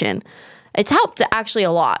situation. It's helped actually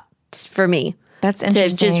a lot for me. That's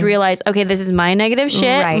interesting. To just realize, okay, this is my negative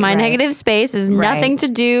shit, negative space. This has nothing to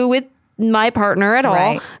do with my partner at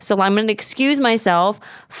all. So I'm going to excuse myself,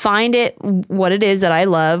 find what it is that I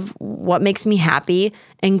love, what makes me happy,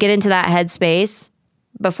 and get into that headspace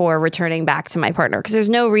before returning back to my partner, because there's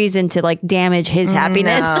no reason to like damage his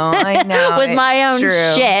happiness I know. with my It's own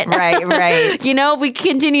true. shit. Right. You know, if we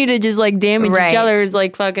continue to just like damage Right. each other's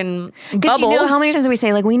like fucking Because bubbles. you know how many times we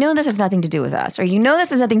say, like, we know this has nothing to do with us, or you know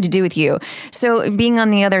this has nothing to do with you. So being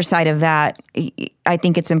on the other side of that, I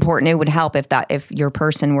think it's important. It would help if your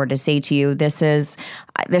person were to say to you, this has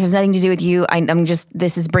nothing to do with you.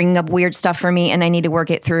 This is bringing up weird stuff for me, and I need to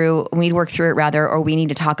work it through. We need to work through it rather, or we need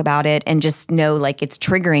to talk about it, and just know like it's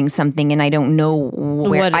triggering something, and I don't know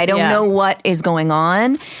where. I don't know what is going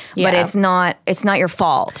on, but it's not your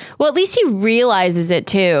fault. Well, at least he realizes it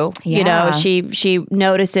too. You know, Yeah. she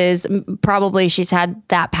notices probably she's had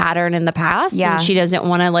that pattern in the past, Yeah. and she doesn't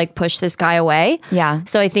want to like push this guy away. Yeah.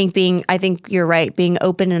 So I think you're right, being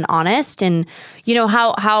open and honest, and you know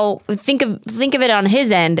how think of it on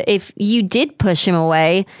his end. If you did push him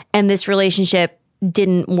away and this relationship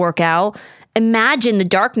didn't work out, imagine the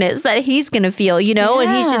darkness that he's gonna feel, you know, and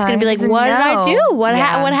he's just gonna be he like, doesn't what did I know. do? What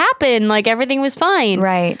Yeah. what happened? Like everything was fine.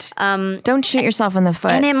 Right. Don't shoot yourself in the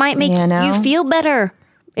foot. And it might make you feel better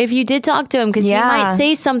if you did talk to him, because he might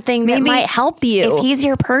say something that might help you. If he's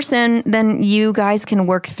your person, then you guys can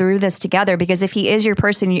work through this together. Because if he is your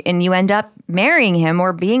person and you end up marrying him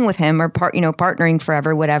or being with him or partnering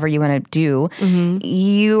forever, whatever you want to do,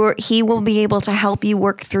 he will be able to help you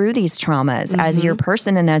work through these traumas as your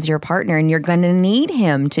person and as your partner. And you're going to need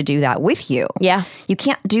him to do that with you. Yeah. You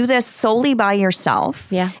can't do this solely by yourself.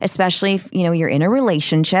 Yeah. Especially if, you're in a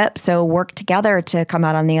relationship. So work together to come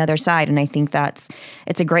out on the other side. And I think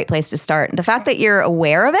it's a great place to start. The fact that you're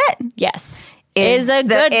aware of it yes. is a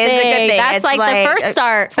good thing. That's It's like the first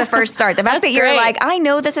start. It's the first start. The fact that you're great. like, I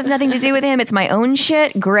know this has nothing to do with him. It's my own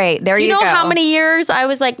shit. Great. There Do you you go. know how many years I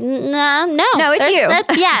was like, nah, no. No, it's you.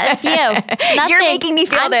 It's you. Nothing. You're making me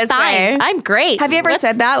feel I'm this fine. way. I'm great. Have you ever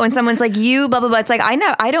said that when someone's like, you, blah, blah, blah? It's like,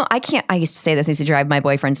 I can't. I used to say this. I used to drive my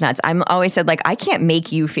boyfriends nuts. I'm always said, like, I can't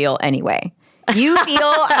make you feel anyway. You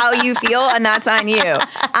feel how you feel, and that's on you.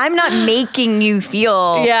 I'm not making you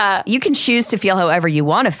feel. Yeah. You can choose to feel however you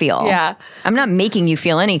want to feel. Yeah. I'm not making you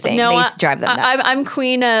feel anything. No, They used to drive them nuts. I'm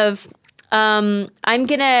queen of. I'm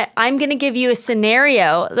gonna give you a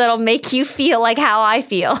scenario that'll make you feel like how I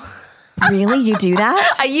feel. Really? You do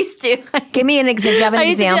that? I used to. Give me an example. Do you have an I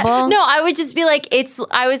used to do that. example? No, I would just be like,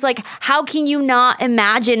 I was like, how can you not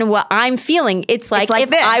imagine what I'm feeling? It's like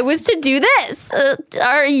if this. I was to do this,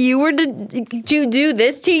 or you were to do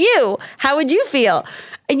this to you, how would you feel?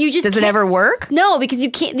 And you just Does it ever work? No, because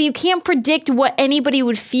you can't predict what anybody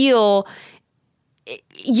would feel.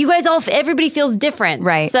 You guys everybody feels different.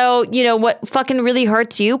 Right. So, what fucking really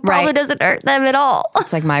hurts you probably Right. doesn't hurt them at all.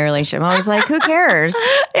 It's like my relationship. I was like, who cares?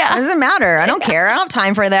 Yeah. It doesn't matter. I don't care. I don't have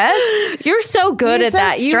time for this. You're so good You're at so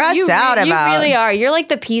that. stressed out you about- really are. You're like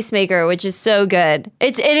the peacemaker, which is so good.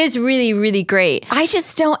 It is really, really great. I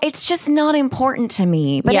just don't, it's just not important to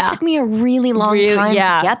me. But Yeah. it took me a really long time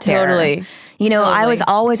to get there. Totally. I was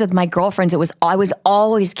always with my girlfriends. I was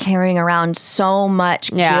always carrying around so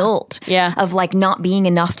much guilt of like not being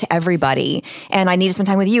enough to everybody. And I need to spend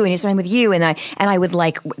time with you. I need to spend time with you. And I would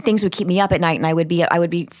like, things would keep me up at night, and I would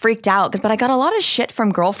be freaked out. But I got a lot of shit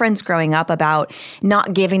from girlfriends growing up about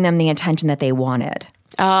not giving them the attention that they wanted.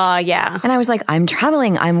 Yeah. And I was like, I'm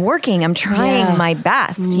traveling, I'm working, I'm trying my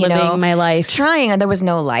best, Living my life. Trying, and there was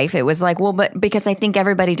no life. It was like, well, but because I think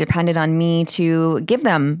everybody depended on me to give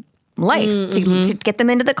them life, to get them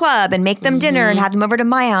into the club and make them dinner and have them over to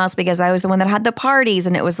my house, because I was the one that had the parties.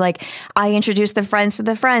 And it was like, I introduced the friends to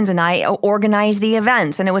the friends, and I organized the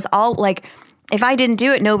events. And it was all like, if I didn't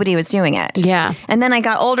do it, nobody was doing it. Yeah. And then I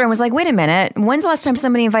got older and was like, wait a minute, when's the last time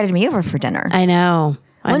somebody invited me over for dinner? I know.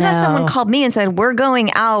 When's the last time someone called me and said, we're going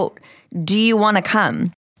out, do you want to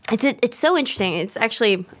come? It's so interesting. It's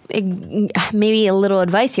actually maybe a little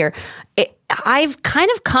advice here. I've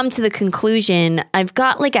kind of come to the conclusion, I've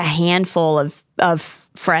got like a handful of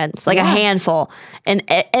friends, like a handful, and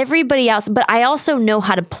everybody else, but I also know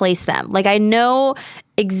how to place them. Like I know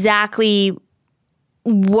exactly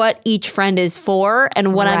what each friend is for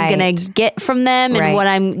and what I'm going to get from them and what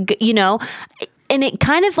I'm, and it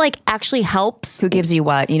kind of like actually helps. Who gives you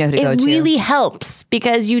what? You know who to go to. It really helps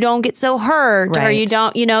because you don't get so hurt or you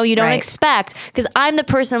don't, you don't expect. Because I'm the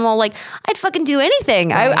person, I'd fucking do anything.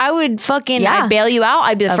 Right. I would fucking, I'd bail you out.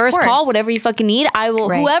 I'd be the first call, whatever you fucking need. I will,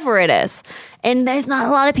 whoever it is. And there's not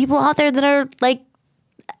a lot of people out there that are like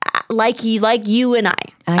like you and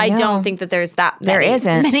I know. don't think that there's that There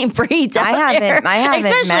isn't. many breeds out there. I haven't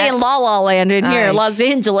Especially met- in La La Land in here, Los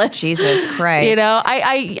Angeles. Jesus Christ. You know,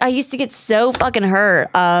 I used to get so fucking hurt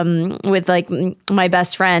with like my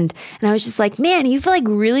best friend, and I was just like, man, you feel like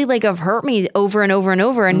really like have hurt me over and over and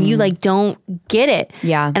over, and you like don't get it.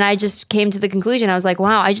 Yeah. And I just came to the conclusion, I was like,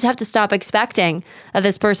 wow, I just have to stop expecting that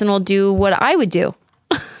this person will do what I would do.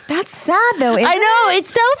 That's sad though. I know, it's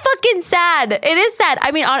so fucking sad. It is sad.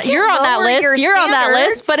 I mean, you're on that lower your list. You're on that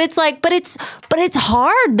standards. list, but it's like, but it's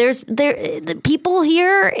hard. The people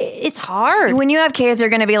here. It's hard. When you have kids, they're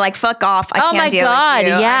going to be like, "Fuck off! I Oh can't my deal God,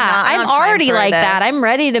 with you." yeah. I don't I'm have time already for like this. that. I'm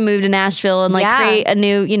ready to move to Nashville and like Yeah. create a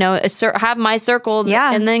new, have my circle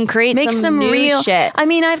and then create Make some new real shit. I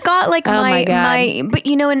mean, I've got like my God. my, but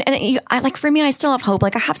I like for me, I still have hope.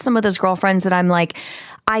 Like I have some of those girlfriends that I'm like,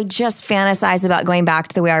 I just fantasize about going back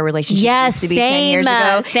to the way our relationship Yes, used to be 10 years same,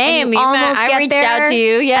 ago. same. And you almost I get reached there, out to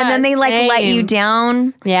you, yeah, and then they like let you same.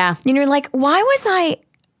 down. Yeah. and you're like, why was I?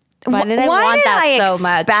 Why did I why want did that I so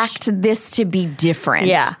much? expect this to be different?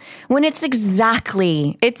 Yeah. when it's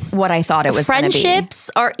exactly It's what I thought it was going to be.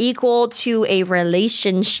 Friendships are equal to a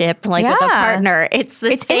relationship, like with a Yeah. partner. It's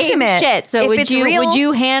the It's same intimate. shit. So If would it's you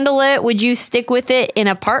real- handle it? Would you stick with it in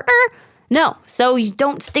a partner? No. So you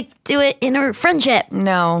don't stick to it in a friendship.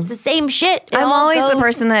 No. It's the same shit. It I'm all always the goes-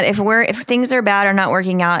 person that if things are bad or not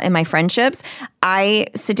working out in my friendships, I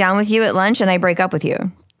sit down with you at lunch and I break up with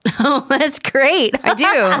you. Oh, that's great. I do.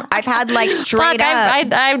 I've had like straight Fuck, up.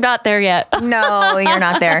 I'm not there yet. No, you're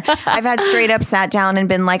not there. I've had straight up sat down and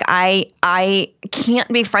been like, I can't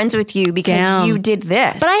be friends with you because Damn. you did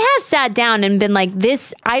this. But I have sat down and been like,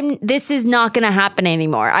 this is not going to happen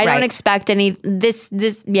anymore. I don't Right. expect any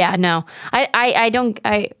yeah, no.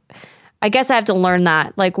 I guess I have to learn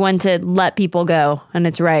that, like when to let people go and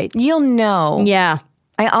it's right. You'll know. Yeah.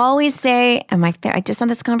 I always say, am I there? I just had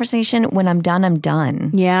this conversation. When I'm done, I'm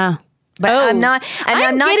done. Yeah. But I'm not. And I'm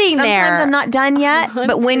I'm not. getting Sometimes there. I'm not done yet.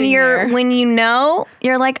 But when getting there. when you know,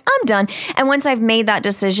 you're like, I'm done. And once I've made that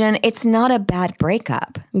decision, it's not a bad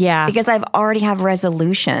breakup. Yeah. Because I've already have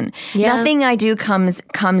resolution. Yeah. Nothing I do comes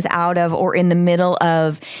out of or in the middle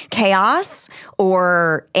of chaos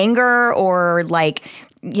or anger or like,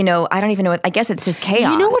 I don't even know. I guess it's just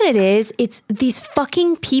chaos. You know what it is? It's these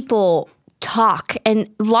fucking people talk. And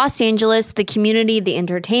Los Angeles, the community, the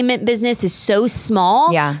entertainment business is so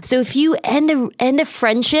small. Yeah. So if you end a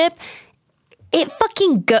friendship, it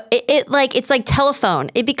fucking it's like telephone.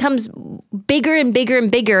 It becomes bigger and bigger and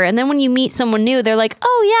bigger. And then when you meet someone new, they're like,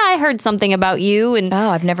 "Oh yeah, I heard something about you." And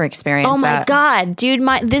Oh, I've never experienced that. oh my God, dude,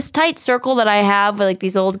 this tight circle that I have with like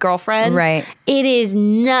these old girlfriends, Right. It is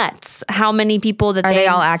nuts how many people that Are they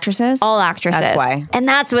all actresses? all actresses. That's why. And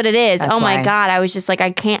that's what it is. That's oh my why. God. I was just like,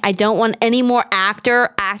 I don't want any more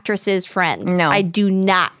actresses friends. No. I do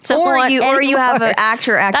not. Or want you any have more. an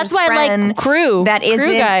actress That's why I friend like crew. that Crew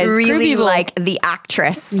isn't guys, crew really people. like the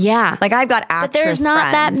actress. Yeah. Like I've got actress But there's not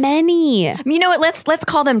friends. that many. You know what? Let's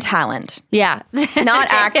call them talent, Yeah. not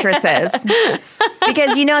actresses.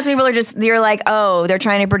 Because some people are you're like, oh, they're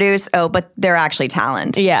trying to produce. Oh, but they're actually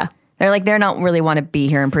talent. Yeah. They're like, they don't really want to be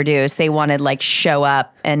here and produce. They want to like show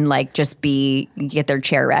up and like just get their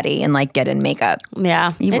chair ready and like get in makeup.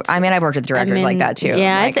 Yeah. I've worked with directors like that too.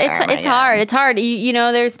 Yeah, I'm like, oh my it's God. hard. It's hard.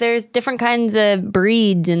 There's different kinds of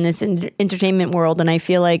breeds in this entertainment world, and I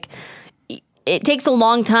feel like it takes a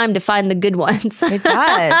long time to find the good ones. It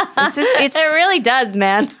does. It's it really does,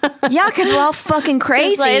 man. yeah, because we're all fucking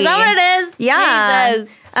crazy. Seriously, is that what it is? Yeah.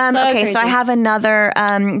 Jesus. Okay, so I crazy. have another.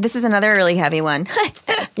 This is another really heavy one.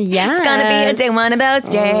 Yeah, It's gonna be one of those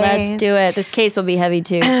days. Let's do it. This case will be heavy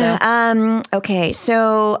too. So. Okay,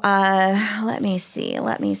 so let me see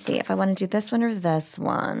if I want to do this one or this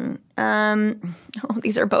one.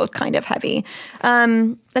 These are both kind of heavy.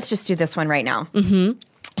 Let's just do this one right now. Mm-hmm.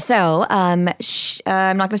 So I'm not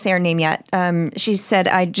going to say her name yet. She said,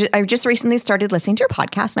 I just recently started listening to your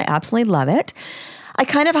podcast and I absolutely love it. I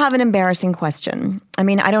kind of have an embarrassing question. I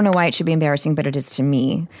mean, I don't know why it should be embarrassing, but it is to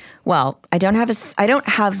me. Well, I don't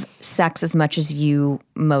have sex as much as you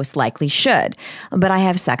most likely should, but I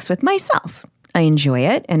have sex with myself. I enjoy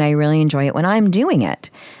it, and I really enjoy it when I'm doing it.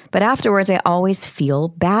 But afterwards, I always feel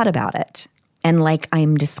bad about it and like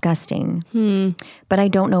I'm disgusting. But I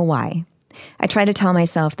don't know why. I try to tell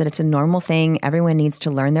myself that it's a normal thing. Everyone needs to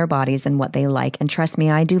learn their bodies and what they like. And trust me,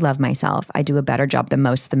 I do love myself. I do a better job than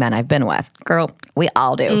most of the men I've been with. Girl, we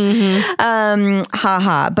all do.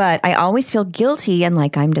 But I always feel guilty and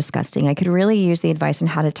like I'm disgusting. I could really use the advice on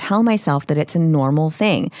how to tell myself that it's a normal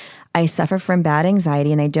thing. I suffer from bad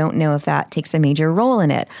anxiety, and I don't know if that takes a major role in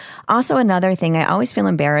it. Also, another thing, I always feel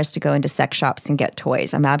embarrassed to go into sex shops and get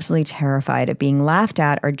toys. I'm absolutely terrified of being laughed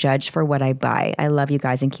at or judged for what I buy. I love you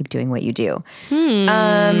guys and keep doing what you do. When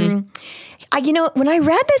I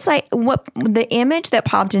read this, the image that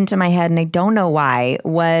popped into my head, and I don't know why,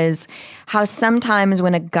 was how sometimes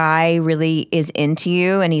when a guy really is into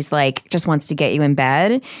you and he's like just wants to get you in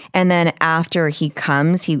bed, and then after he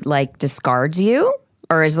comes, he like discards you.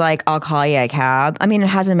 Or is like, I'll call you a cab. I mean, it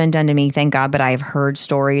hasn't been done to me, thank God, but I've heard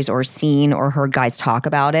stories or seen or heard guys talk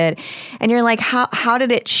about it. And you're like, how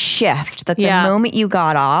did it shift? That the moment you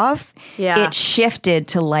got off, it shifted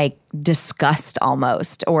to like disgust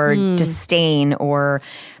almost, or disdain, or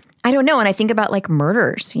I don't know. And I think about like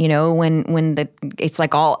murders, when it's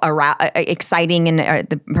like all exciting and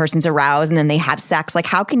the person's aroused and then they have sex. Like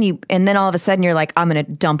how can you, and then all of a sudden you're like, I'm going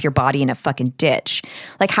to dump your body in a fucking ditch.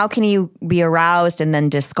 Like how can you be aroused and then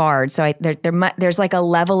discard? So there's like a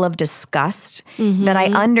level of disgust that I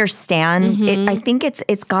understand. I think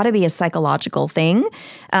it's got to be a psychological thing.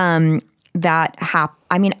 I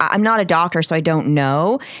mean, I'm not a doctor, so I don't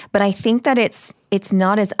know, but I think that it's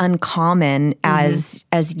not as uncommon as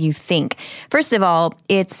you think. First of all,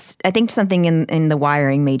 I think something in the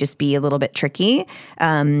wiring may just be a little bit tricky.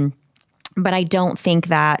 But I don't think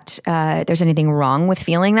that there's anything wrong with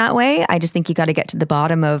feeling that way. I just think you got to get to the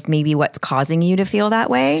bottom of maybe what's causing you to feel that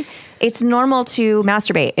way. It's normal to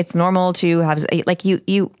masturbate. It's normal to have, like you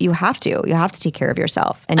have to take care of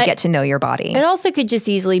yourself and get to know your body. It also could just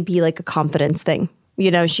easily be like a confidence thing.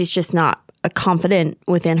 She's just not confident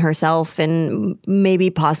within herself, and maybe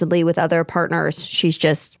possibly with other partners. She's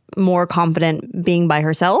just more confident being by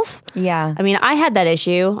herself. Yeah. I mean, I had that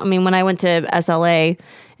issue. I mean, when I went to SLA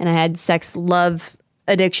and I had sex love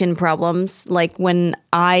addiction problems, like when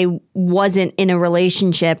I wasn't in a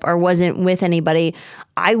relationship or wasn't with anybody,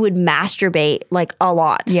 I would masturbate like a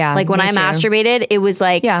lot. Yeah, like when me I too. masturbated, it was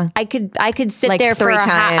like I could sit like there for 3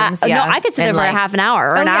 times. No, I could sit there for a half an hour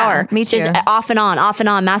or an hour. Me too. Just off and on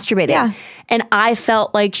masturbating. Yeah. And I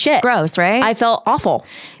felt like shit. Gross, right? I felt awful.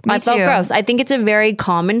 I felt too. gross. I think it's a very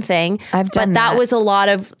common thing. I've done but that that. was a lot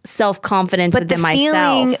of self-confidence But within the myself.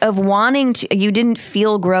 feeling of wanting to, you didn't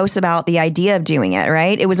feel gross about the idea of doing it,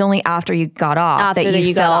 right? It was only after you got off that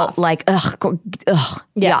you felt like,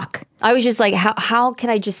 yuck. I was just like, how can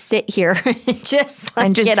I just sit here and just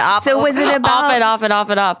get off? So was it about off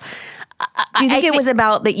and off? Do you think it was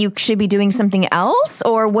about that you should be doing something else,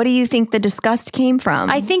 or what do you think the disgust came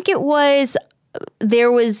from? I think it was I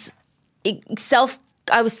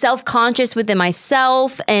was self-conscious within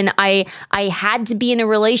myself, and I had to be in a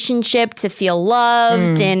relationship to feel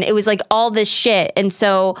loved, and it was like all this shit. And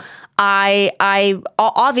so I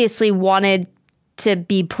obviously wanted to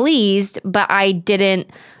be pleased, but I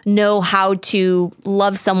didn't know how to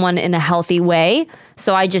love someone in a healthy way.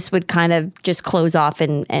 So I just would kind of just close off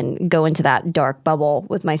and go into that dark bubble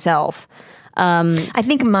with myself. I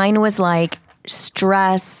think mine was like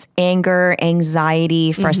stress, anger,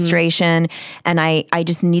 anxiety, frustration, and I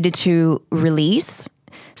just needed to release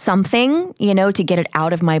something, to get it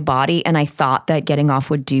out of my body. And I thought that getting off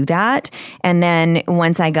would do that. And then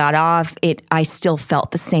once I got off, I still felt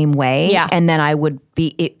the same way. Yeah. And then I would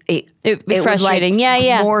be, It'd be frustrating.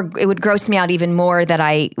 More, it would gross me out even more that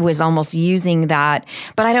I was almost using that.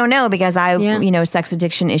 But I don't know, because sex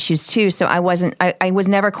addiction issues too. So I was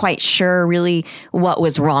never quite sure really what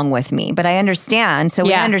was wrong with me. But I understand. So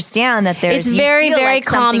we understand that it's very, very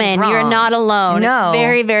common. You're not alone. No. It's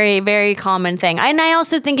very, very, very common thing. And I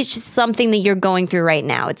also think it's just something that you're going through right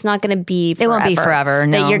now. It's not going to be forever. It won't be forever,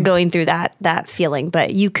 no. That you're going through that feeling.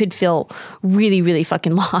 But you could feel really, really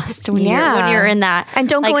fucking lost when you're in that. And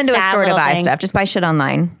don't go into a store to buy stuff. Just buy shit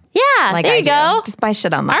online. Yeah, like there you go. Just buy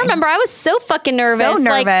shit online. I remember I was so fucking nervous.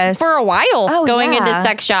 Like, for a while going into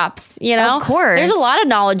sex shops, Of course. There's a lot of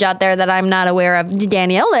knowledge out there that I'm not aware of.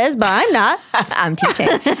 Danielle is, but I'm not. I'm teaching.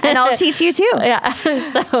 And I'll teach you too. Yeah.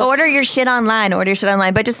 So order your shit online.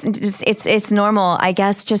 But just it's normal. I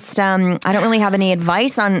guess just I don't really have any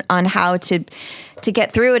advice on how to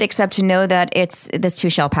get through it, except to know that this too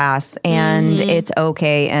shall pass, and it's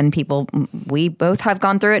okay. And we both have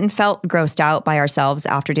gone through it and felt grossed out by ourselves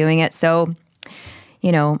after doing it. So,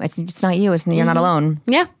 it's not you. You're not alone.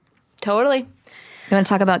 Yeah, totally. You want to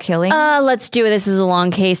talk about killing? Let's do it. This is a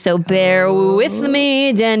long case, so bear with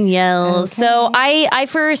me, Danielle. Okay. So I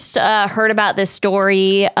first heard about this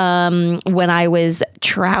story when I was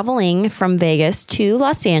traveling from Vegas to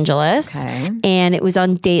Los Angeles, and it was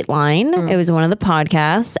on Dateline. It was one of the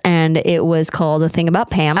podcasts, and it was called The Thing About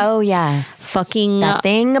Pam. Oh, yes. Fucking The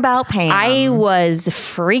Thing About Pam. I was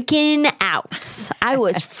freaking out. out. I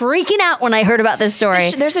was freaking out when I heard about this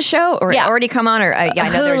story. There's a show already come on, or I know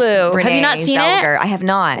Hulu. there's Renee Have you not seen Zellweger. it? I have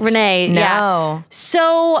not. Renee, no. yeah.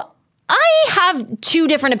 So I have two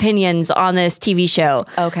different opinions on this TV show.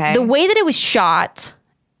 Okay. The way that it was shot,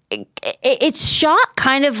 it's shot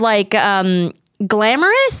kind of like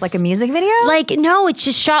glamorous, Like a music video? Like no, it's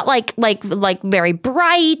just shot like very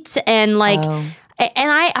bright and like. Oh.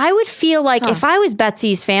 And I would feel like if I was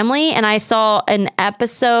Betsy's family and I saw an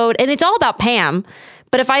episode, and it's all about Pam,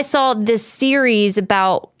 but if I saw this series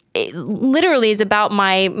about, it literally is about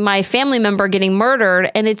my family member getting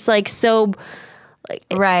murdered, and it's like so,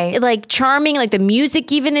 like charming, like the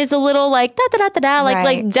music even is a little like da da da da da,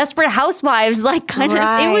 like Desperate Housewives, like kind of.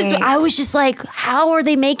 It was. I was just like, how are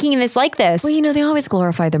they making this like this? Well, they always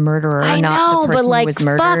glorify the murderer, I not know, the person but like, who was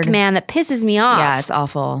murdered. fuck, man, that pisses me off. Yeah, it's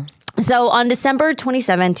awful. So on December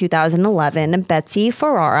 27, 2011, Betsy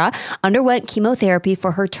Ferrara underwent chemotherapy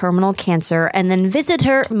for her terminal cancer and then visited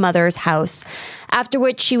her mother's house, after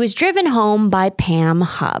which she was driven home by Pam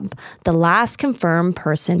Hubb, the last confirmed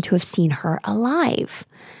person to have seen her alive.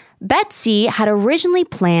 Betsy had originally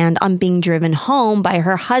planned on being driven home by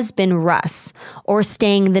her husband, Russ, or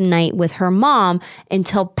staying the night with her mom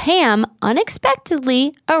until Pam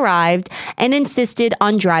unexpectedly arrived and insisted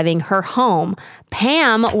on driving her home.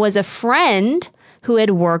 Pam was a friend who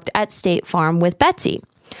had worked at State Farm with Betsy.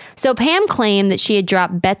 So Pam claimed that she had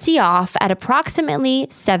dropped Betsy off at approximately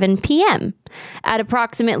 7 p.m. At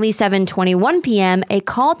approximately 7:21 p.m., a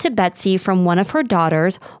call to Betsy from one of her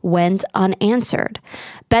daughters went unanswered.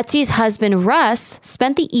 Betsy's husband, Russ,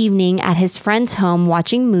 spent the evening at his friend's home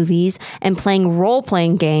watching movies and playing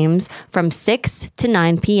role-playing games from 6 to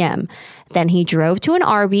 9 p.m. Then he drove to an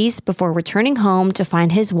Arby's before returning home to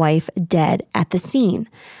find his wife dead at the scene.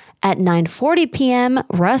 At 9:40 p.m.,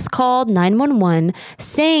 Russ called 911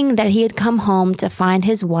 saying that he had come home to find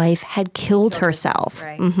his wife had killed herself.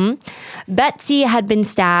 Betsy had been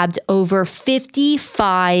stabbed over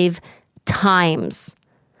 55 times,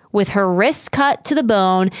 with her wrists cut to the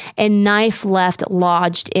bone and knife left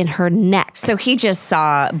lodged in her neck. So he just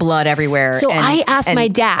saw blood everywhere. So I asked my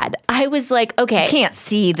dad, I was like, okay. You can't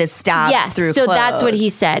see the stabs through so clothes. that's what he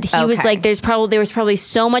said. He was like, there was probably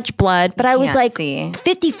so much blood, but I was like,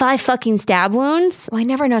 55 fucking stab wounds? Well, I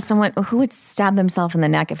never know someone who would stab themselves in the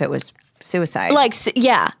neck if it was suicide. Like,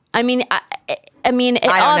 yeah. I mean, I don't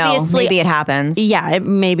obviously, know. Maybe it happens. Yeah,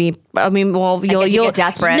 maybe. I mean, well, you'll get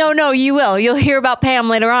desperate. No, you will. You'll hear about Pam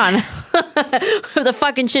later on. The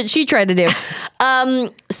fucking shit she tried to do.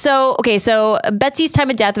 So Betsy's time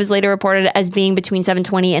of death was later reported as being between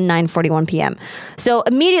 7:20 and 9:41 p.m. So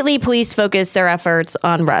immediately police focused their efforts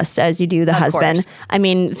on Russ, as you do the husband. Course. I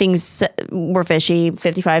mean, things were fishy.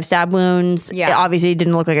 55 stab wounds. Yeah. It obviously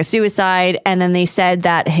didn't look like a suicide. And then they said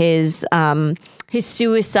that his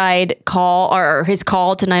suicide call or his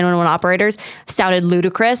call to 911 operators sounded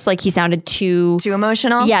ludicrous. Like he sounded too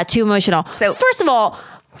emotional. Yeah, too emotional. So first of all,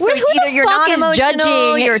 so who either the you're fuck not is emotional,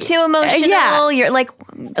 judging? you're too emotional. Yeah. You're like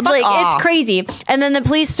It's crazy. And then the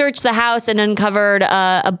police searched the house and uncovered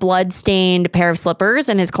a blood-stained pair of slippers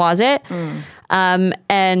in his closet.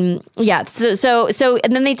 And yeah, so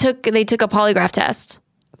and then they took a polygraph test.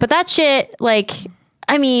 But that shit, like,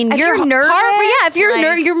 I mean, if you're nervous, if you're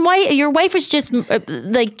your wife was just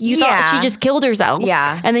like you thought she just killed herself.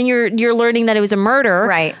 Yeah. And then you're learning that it was a murder.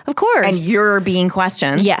 Right. Of course. And you're being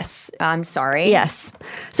questioned. Yes. I'm sorry. Yes.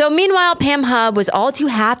 So meanwhile, Pam Hubb was all too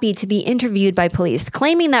happy to be interviewed by police,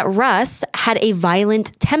 claiming that Russ had a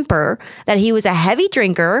violent temper, that he was a heavy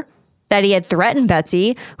drinker, that he had threatened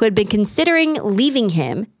Betsy, who had been considering leaving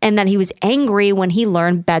him, and that he was angry when he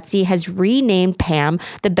learned Betsy has renamed Pam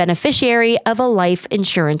the beneficiary of a life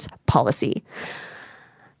insurance policy.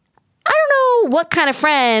 I don't know what kind of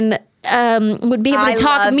friend would be able to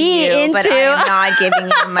talk me into. But I'm not giving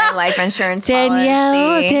you my life insurance policy. Danielle.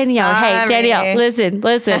 Sorry. Hey, Danielle,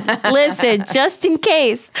 listen, just in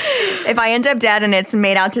case. If I end up dead and it's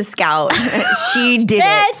made out to Scout, she did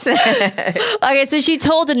it. Okay, so she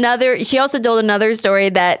also told another story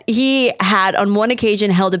that he had on one occasion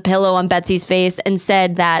held a pillow on Betsy's face and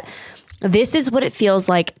said that this is what it feels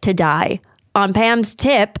like to die. On Pam's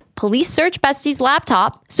tip, police searched Betsy's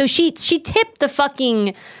laptop. So she tipped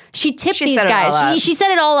these guys. She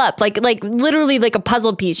set it all up, like literally like a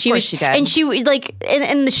puzzle piece. She did. And she like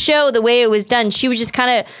in the show, the way it was done, she was just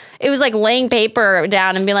kind of, it was like laying paper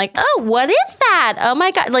down and being like, oh, what is that? Oh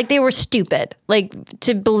my God. Like they were stupid, like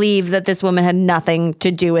to believe that this woman had nothing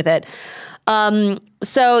to do with it.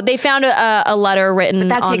 So they found a letter written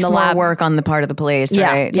That on takes the more lab. work on the part of the police, Yeah,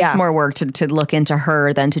 right? It takes more work to look into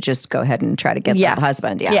her than to just go ahead and try to get the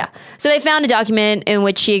husband. Yeah. So they found a document in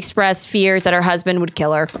which she expressed fears that her husband would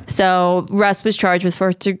kill her. So Russ was charged with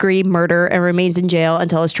first-degree murder and remains in jail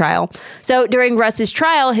until his trial. So during Russ's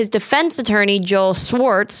trial, his defense attorney, Joel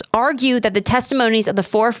Swartz, argued that the testimonies of the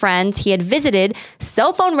 4 friends he had visited,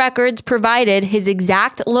 cell phone records provided his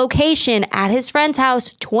exact location at his friend's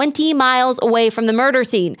house 20 miles away from the murder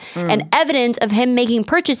scene, and evidence of him making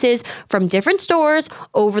purchases from different stores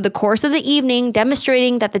over the course of the evening,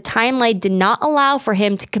 demonstrating that the timeline did not allow for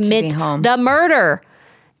him to commit the murder.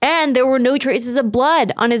 And there were no traces of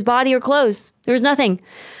blood on his body or clothes. There was nothing.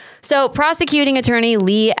 So prosecuting attorney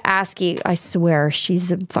Lee Askey, I swear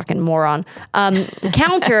she's a fucking moron,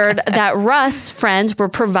 countered that Russ' friends were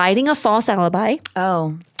providing a false alibi.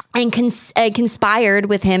 Oh. And conspired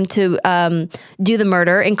with him to do the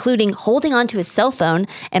murder, including holding onto his cell phone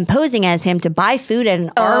and posing as him to buy food at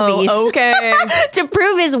an Arby's. Okay. To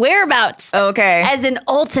prove his whereabouts. Okay. As an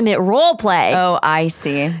ultimate role play. Oh, I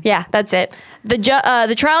see. Yeah, that's it.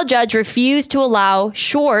 The trial judge refused to allow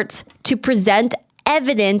Schwartz to present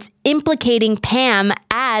evidence implicating Pam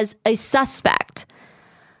as a suspect.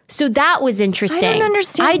 So that was interesting. I don't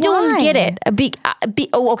understand I don't why. get it.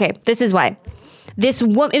 Okay. This is why. This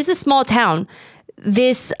woman, it was a small town.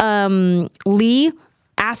 This Lee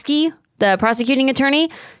Askey, the prosecuting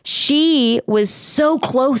attorney, she was so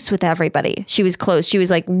close with everybody. She was close. She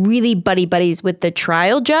was like really buddies with the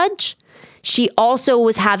trial judge. She also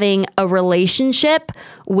was having a relationship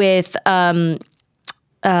with one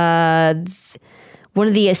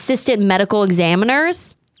of the assistant medical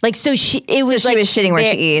examiners. Like, so she was shitting where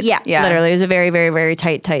she eats. Yeah, literally. It was a very, very, very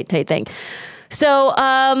tight thing. So,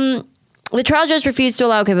 the trial judge refused to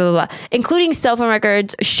allow, including cell phone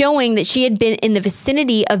records showing that she had been in the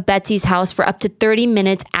vicinity of Betsy's house for up to 30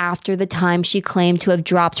 minutes after the time she claimed to have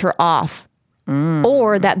dropped her off.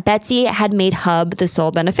 Or that Betsy had made Hub the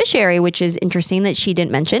sole beneficiary, which is interesting that she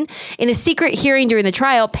didn't mention. In a secret hearing during the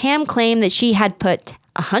trial, Pam claimed that she had put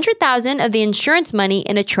 $100,000 of the insurance money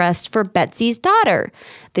in a trust for Betsy's daughter.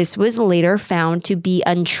 This was later found to be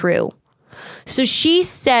untrue. So she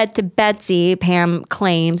said to Betsy, Pam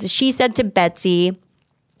claims, she said to Betsy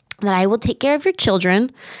that I will take care of your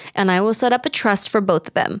children and I will set up a trust for both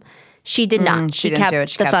of them. She did not. She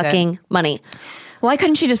kept the fucking money. Why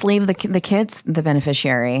couldn't she just leave the kids the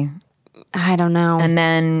beneficiary? I don't know. And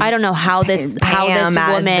then I don't know how this Pam as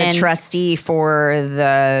woman, the trustee for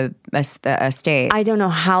the estate. I don't know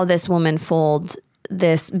how this woman fooled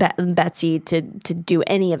this Betsy to do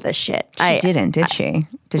any of this shit. She didn't, did she?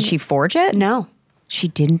 Did she forge it? No. She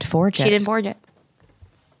didn't forge it. She didn't forge it.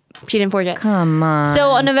 She didn't forge it. Come on.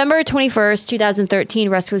 So on November 21st, 2013,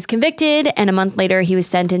 Russ was convicted, and a month later, he was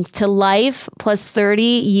sentenced to life plus 30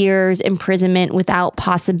 years imprisonment without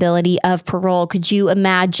possibility of parole. Could you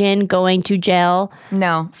imagine going to jail?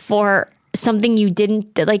 No. For something you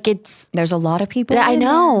didn't, like, it's... There's a lot of people. I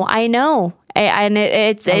know. And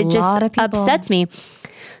it just upsets me.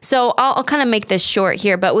 So I'll kind of make this short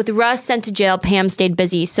here, but with Russ sent to jail, Pam stayed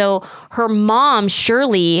busy. So her mom,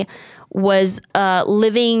 Shirley, was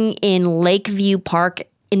living in Lakeview Park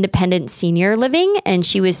Independent Senior Living, and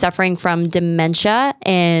she was suffering from dementia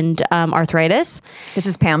and arthritis. This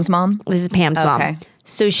is Pam's mom? This is Pam's mom.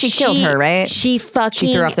 So she killed her, right? She fucking...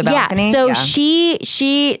 She threw off the balcony? Yeah, so yeah.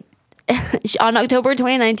 she on October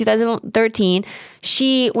 29, 2013,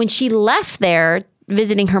 when she left there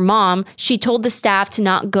visiting her mom, she told the staff to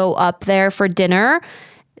not go up there for dinner,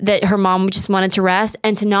 that her mom just wanted to rest,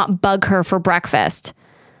 and to not bug her for breakfast,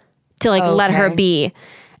 to let her be.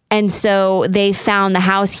 And so the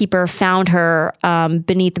housekeeper found her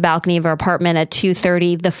beneath the balcony of her apartment at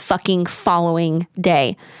 2:30 the fucking following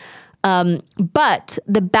day. But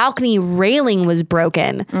the balcony railing was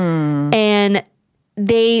broken, and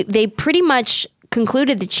they pretty much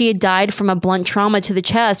concluded that she had died from a blunt trauma to the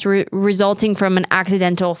chest resulting from an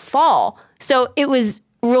accidental fall. So it was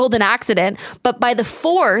ruled an accident, but by the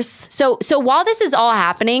force. So while this is all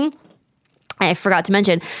happening, I forgot to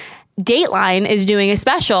mention, Dateline is doing a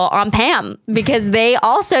special on Pam because they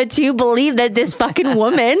also too believe that this fucking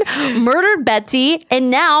woman murdered Betsy, and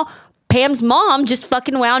now Pam's mom just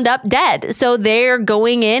fucking wound up dead. So they're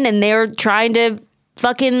going in and they're trying to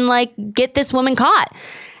fucking get this woman caught.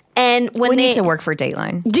 And when we need to work for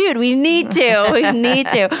Dateline. Dude, we need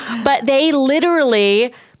to. But they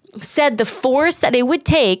literally said the force that it would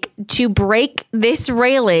take to break this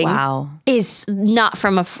railing is not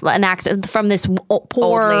from an accident, from this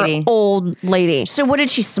poor old lady. So what did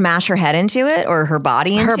she smash her head into it, or her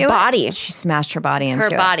body into it? Her body. She smashed her body into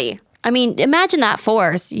it. Her body. I mean, imagine that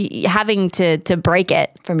force, having to break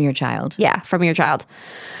it. From your child. Yeah, from your child.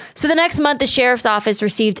 So the next month, the sheriff's office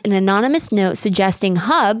received an anonymous note suggesting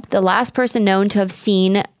Hub, the last person known to have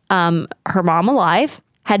seen her mom alive,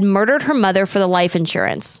 had murdered her mother for the life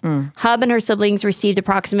insurance. Hub and her siblings received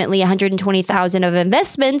approximately $120,000 of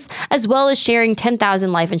investments, as well as sharing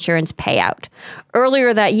 $10,000 life insurance payout.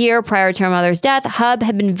 Earlier that year, prior to her mother's death, Hub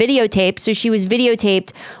had been videotaped. So she was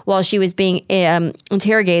videotaped while she was being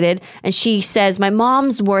interrogated. And she says, my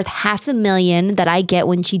mom's worth $500,000 that I get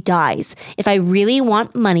when she dies. If I really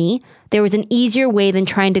want money, there was an easier way than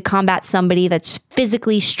trying to combat somebody that's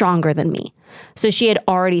physically stronger than me. So she had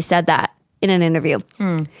already said that in an interview.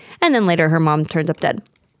 And then later her mom turns up dead.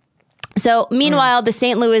 So meanwhile, the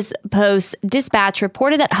St. Louis Post-Dispatch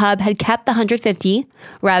reported that Hub had kept the $150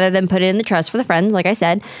 rather than put it in the trust for the friends, like I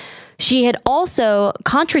said. She had also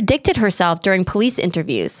contradicted herself during police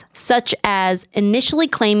interviews, such as initially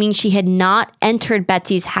claiming she had not entered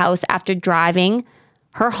Betsy's house after driving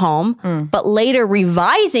her home, but later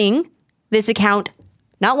revising this account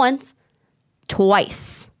not once,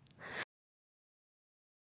 twice.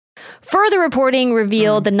 Further reporting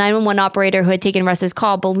revealed the 911 operator who had taken Russ's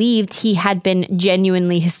call believed he had been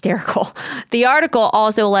genuinely hysterical. The article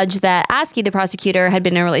also alleged that Askey, the prosecutor, had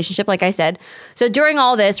been in a relationship, like I said. So during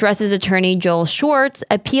all this, Russ's attorney, Joel Schwartz,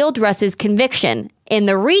 appealed Russ's conviction. In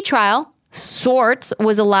the retrial, Schwartz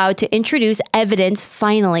was allowed to introduce evidence,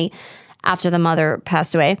 finally, after the mother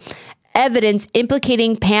passed away, evidence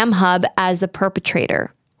implicating Pam Hub as the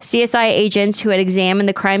perpetrator. CSI agents who had examined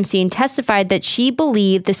the crime scene testified that she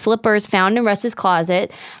believed the slippers found in Russ's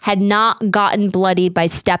closet had not gotten bloodied by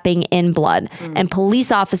stepping in blood. And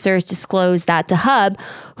police officers disclosed that to Hub,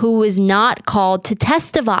 who was not called to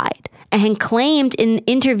testify, and claimed in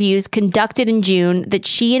interviews conducted in June that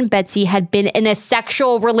she and Betsy had been in a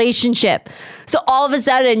sexual relationship. So all of a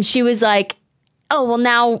sudden she was like, oh, well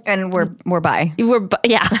now... And we're bi. We're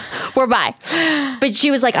bi. But she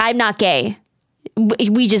was like, I'm not gay.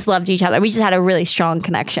 We just loved each other. We just had a really strong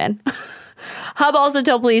connection. Hub also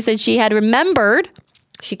told police that she had remembered,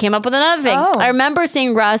 she came up with another thing. I remember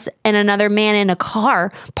seeing Russ and another man in a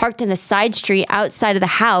car parked in a side street outside of the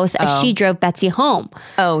house as she drove Betsy home.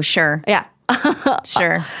 Oh, sure. Yeah.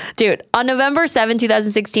 Sure. Dude, on November 7,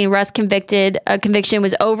 2016, Russ' conviction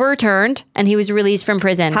was overturned and he was released from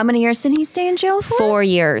prison. How many years did he stay in jail for? 4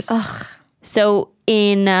 years. Ugh. So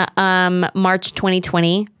in March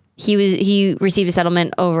 2020, he received a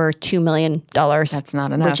settlement over $2 million. That's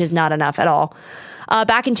not enough. Which is not enough at all.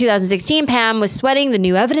 Back in 2016, Pam was sweating the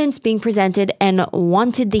new evidence being presented and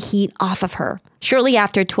wanted the heat off of her. Shortly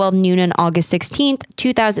after 12 noon on August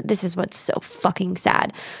 16th, this is what's so fucking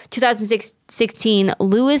sad. 2016,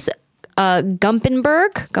 Louis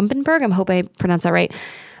Gumpenberg, I hope I pronounced that right,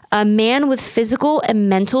 a man with physical and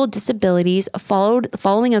mental disabilities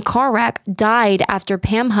following a car wreck, died after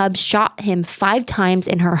Pam Hub shot him 5 times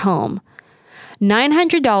in her home.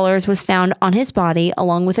 $900 was found on his body,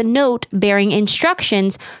 along with a note bearing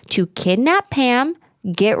instructions to kidnap Pam,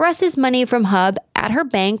 get Russ's money from Hub at her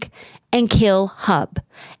bank, and kill Hub.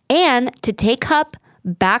 And to take Hub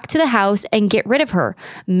back to the house and get rid of her.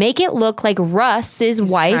 Make it look like Russ's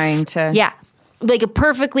wife. Trying to... Yeah. Like a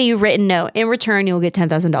perfectly written note. In return, you'll get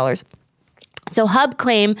 $10,000. So Hub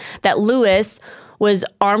claimed that Louis was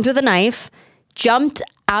armed with a knife, jumped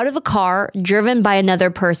out of a car driven by another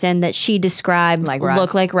person that she described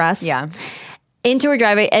looked like Russ. Yeah. Into her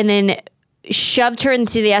driveway and then shoved her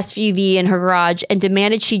into the SUV in her garage and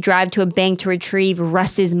demanded she drive to a bank to retrieve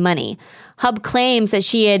Russ's money. Hub claims that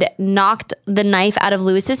she had knocked the knife out of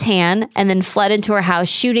Louis's hand and then fled into her house,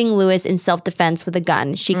 shooting Louis in self-defense with a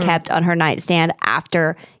gun she kept on her nightstand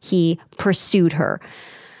after he pursued her.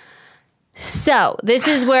 So this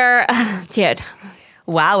is where, dude.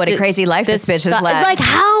 Wow, what a crazy life this bitch has led. Like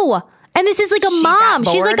how? And this is like a mom.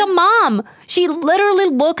 She's like a mom. She literally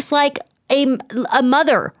looks like a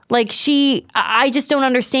mother. Like I just don't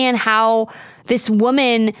understand how this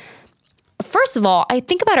woman... First of all, I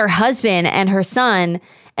think about her husband and her son,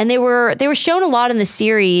 and they were shown a lot in the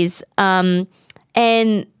series, and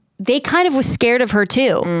they kind of was scared of her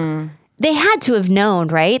too. They had to have known,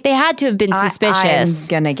 right? They had to have been suspicious. I'm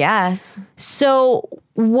gonna guess. So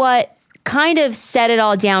what kind of set it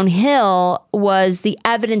all downhill was the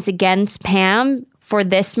evidence against Pam for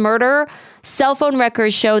this murder. Cell phone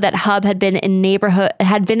records show that Hub had been in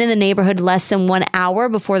the neighborhood less than 1 hour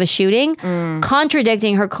before the shooting,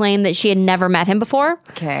 contradicting her claim that she had never met him before.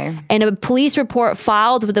 Okay. And a police report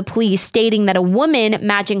filed with the police stating that a woman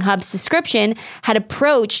matching Hub's description had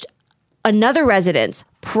approached another residence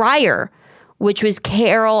prior, which was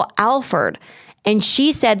Carol Alford, And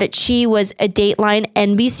she said that she was a Dateline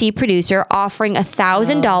NBC producer offering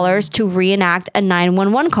 $1,000 to reenact a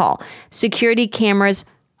 911 call. Security cameras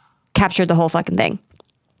captured the whole fucking thing.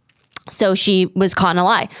 So she was caught in a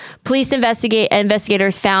lie. Police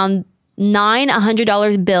investigators found 9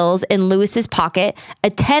 $100 bills in Lewis's pocket. A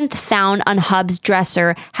 10th found on Hub's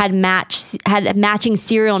dresser had matching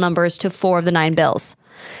serial numbers to 4 of the 9 bills.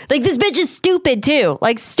 Like, this bitch is stupid too.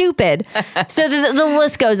 Like, stupid. So the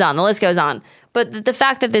list goes on. The list goes on. But the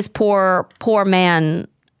fact that this poor man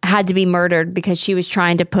had to be murdered because she was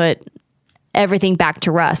trying to put everything back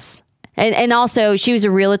to Russ. And also, she was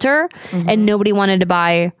a realtor and nobody wanted to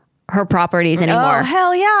buy her properties anymore. Oh,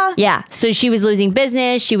 hell yeah. Yeah. So she was losing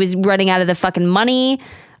business. She was running out of the fucking money.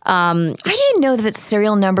 I didn't know that it's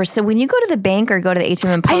serial numbers. So when you go to the bank or go to the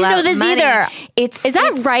ATM and pull out money, I didn't know this either. Is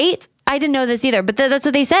that right? I didn't know this either, but that's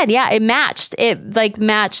what they said. Yeah, it matched. It like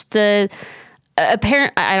matched the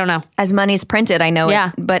apparent. I don't know. As money's printed, I know Yeah.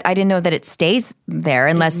 it, but I didn't know that it stays there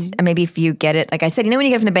unless maybe if you get it, like I said, when you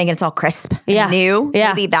get it from the bank and it's all crisp, Yeah. and new,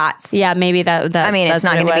 Yeah. maybe that's. Yeah, maybe that. I mean, it's that's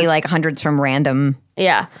not what going to it be was. like hundreds from random.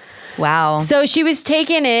 Yeah. Wow. So she was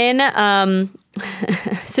taken in.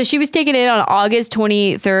 She was taken in on August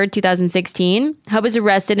 23rd, 2016. Hub was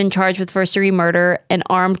arrested and charged with first-degree murder and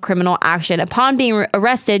armed criminal action. Upon being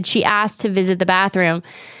arrested, she asked to visit the bathroom.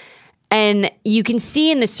 And you can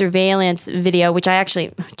see in the surveillance video, which I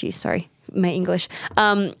actually, sorry, my English.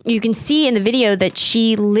 You can see in the video that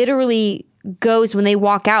she literally goes, when they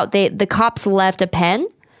walk out, the cops left a pen.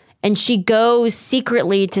 And she goes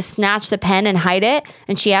secretly to snatch the pen and hide it.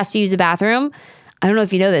 And she has to use the bathroom. I don't know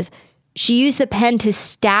if you know this. She used the pen to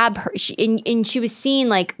stab her. And she was seen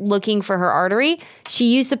like looking for her artery.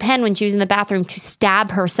 She used the pen when she was in the bathroom to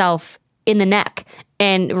stab herself in the neck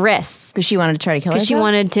and wrists. Because she wanted to try to kill herself? Because she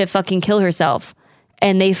wanted to fucking kill herself.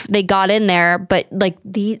 And they got in there. But like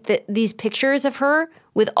these pictures of her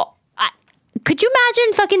with all... Could you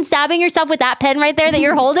imagine fucking stabbing yourself with that pen right there that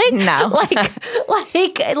you're holding? No. like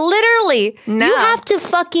literally. No. You have to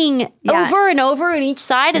fucking over and over on each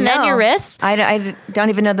side and then your wrists. I don't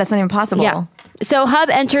even know that's not even possible. Yeah. So Hub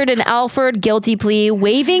entered an Alford guilty plea,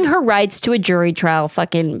 waiving her rights to a jury trial.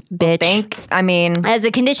 Fucking bitch. As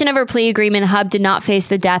a condition of her plea agreement, Hub did not face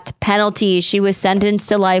the death penalty. She was sentenced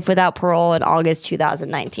to life without parole in August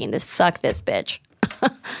 2019. Fuck this bitch.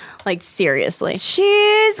 Like, seriously.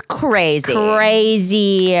 She's crazy.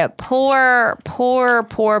 Crazy. Poor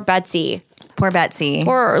Betsy. Poor Betsy.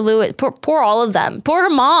 Poor Louis. Poor all of them. Poor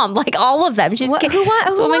her mom. Like, all of them. This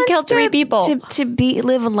woman killed 3 people. To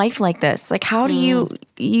live a life like this. Like, how do you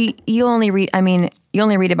only read, you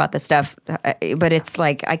only read about this stuff, but it's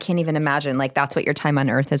like, I can't even imagine, like, that's what your time on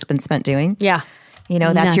earth has been spent doing. Yeah. You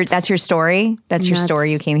know, that's your story. That's your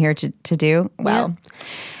story you came here to do. Wow. Yeah.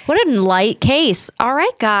 What a light case. All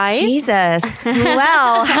right, guys. Jesus.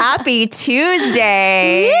 Well, happy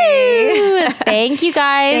Tuesday. Woo. Thank you,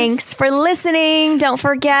 guys. Thanks for listening. Don't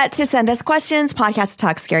forget to send us questions.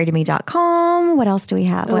 podcast@talkscarytome.com. What else do we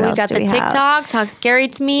have? We got the TikTok, Talk Scary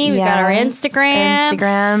to Me. We got our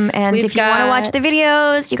Instagram. And if you want to watch the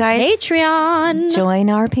videos, you guys. Patreon. Join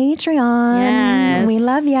our Patreon. Yes. We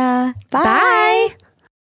love ya. Bye. Bye.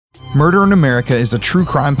 Murder in America is a true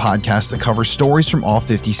crime podcast that covers stories from all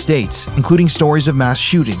 50 states, including stories of mass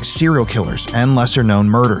shootings, serial killers, and lesser-known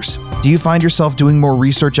murders. Do you find yourself doing more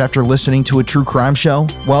research after listening to a true crime show?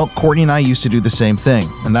 Well, Courtney and I used to do the same thing,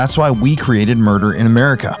 and that's why we created Murder in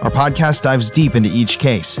America. Our podcast dives deep into each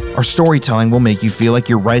case. Our storytelling will make you feel like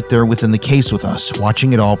you're right there within the case with us,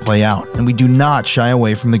 watching it all play out, and we do not shy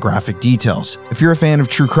away from the graphic details. If you're a fan of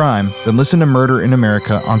true crime, then listen to Murder in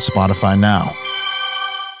America on Spotify now.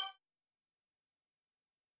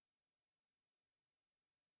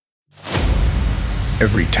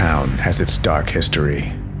 Every town has its dark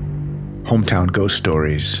history. Hometown Ghost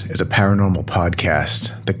Stories is a paranormal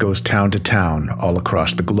podcast that goes town to town all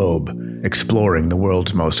across the globe, exploring the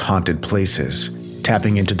world's most haunted places,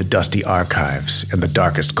 tapping into the dusty archives and the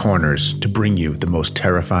darkest corners to bring you the most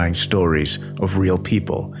terrifying stories of real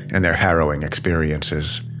people and their harrowing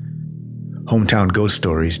experiences. Hometown Ghost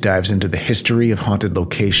Stories dives into the history of haunted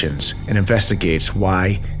locations and investigates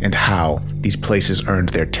why and how these places earned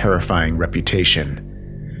their terrifying reputation.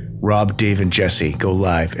 Rob, Dave, and Jesse go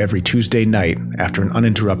live every Tuesday night after an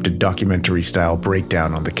uninterrupted documentary-style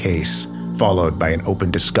breakdown on the case, followed by an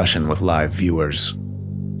open discussion with live viewers.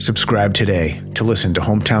 Subscribe today to listen to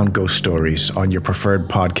Hometown Ghost Stories on your preferred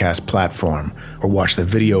podcast platform, or watch the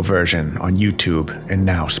video version on YouTube and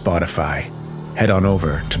now Spotify. Head on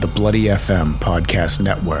over to the Bloody FM Podcast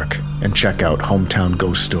Network and check out Hometown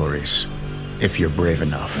Ghost Stories, if you're brave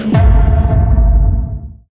enough.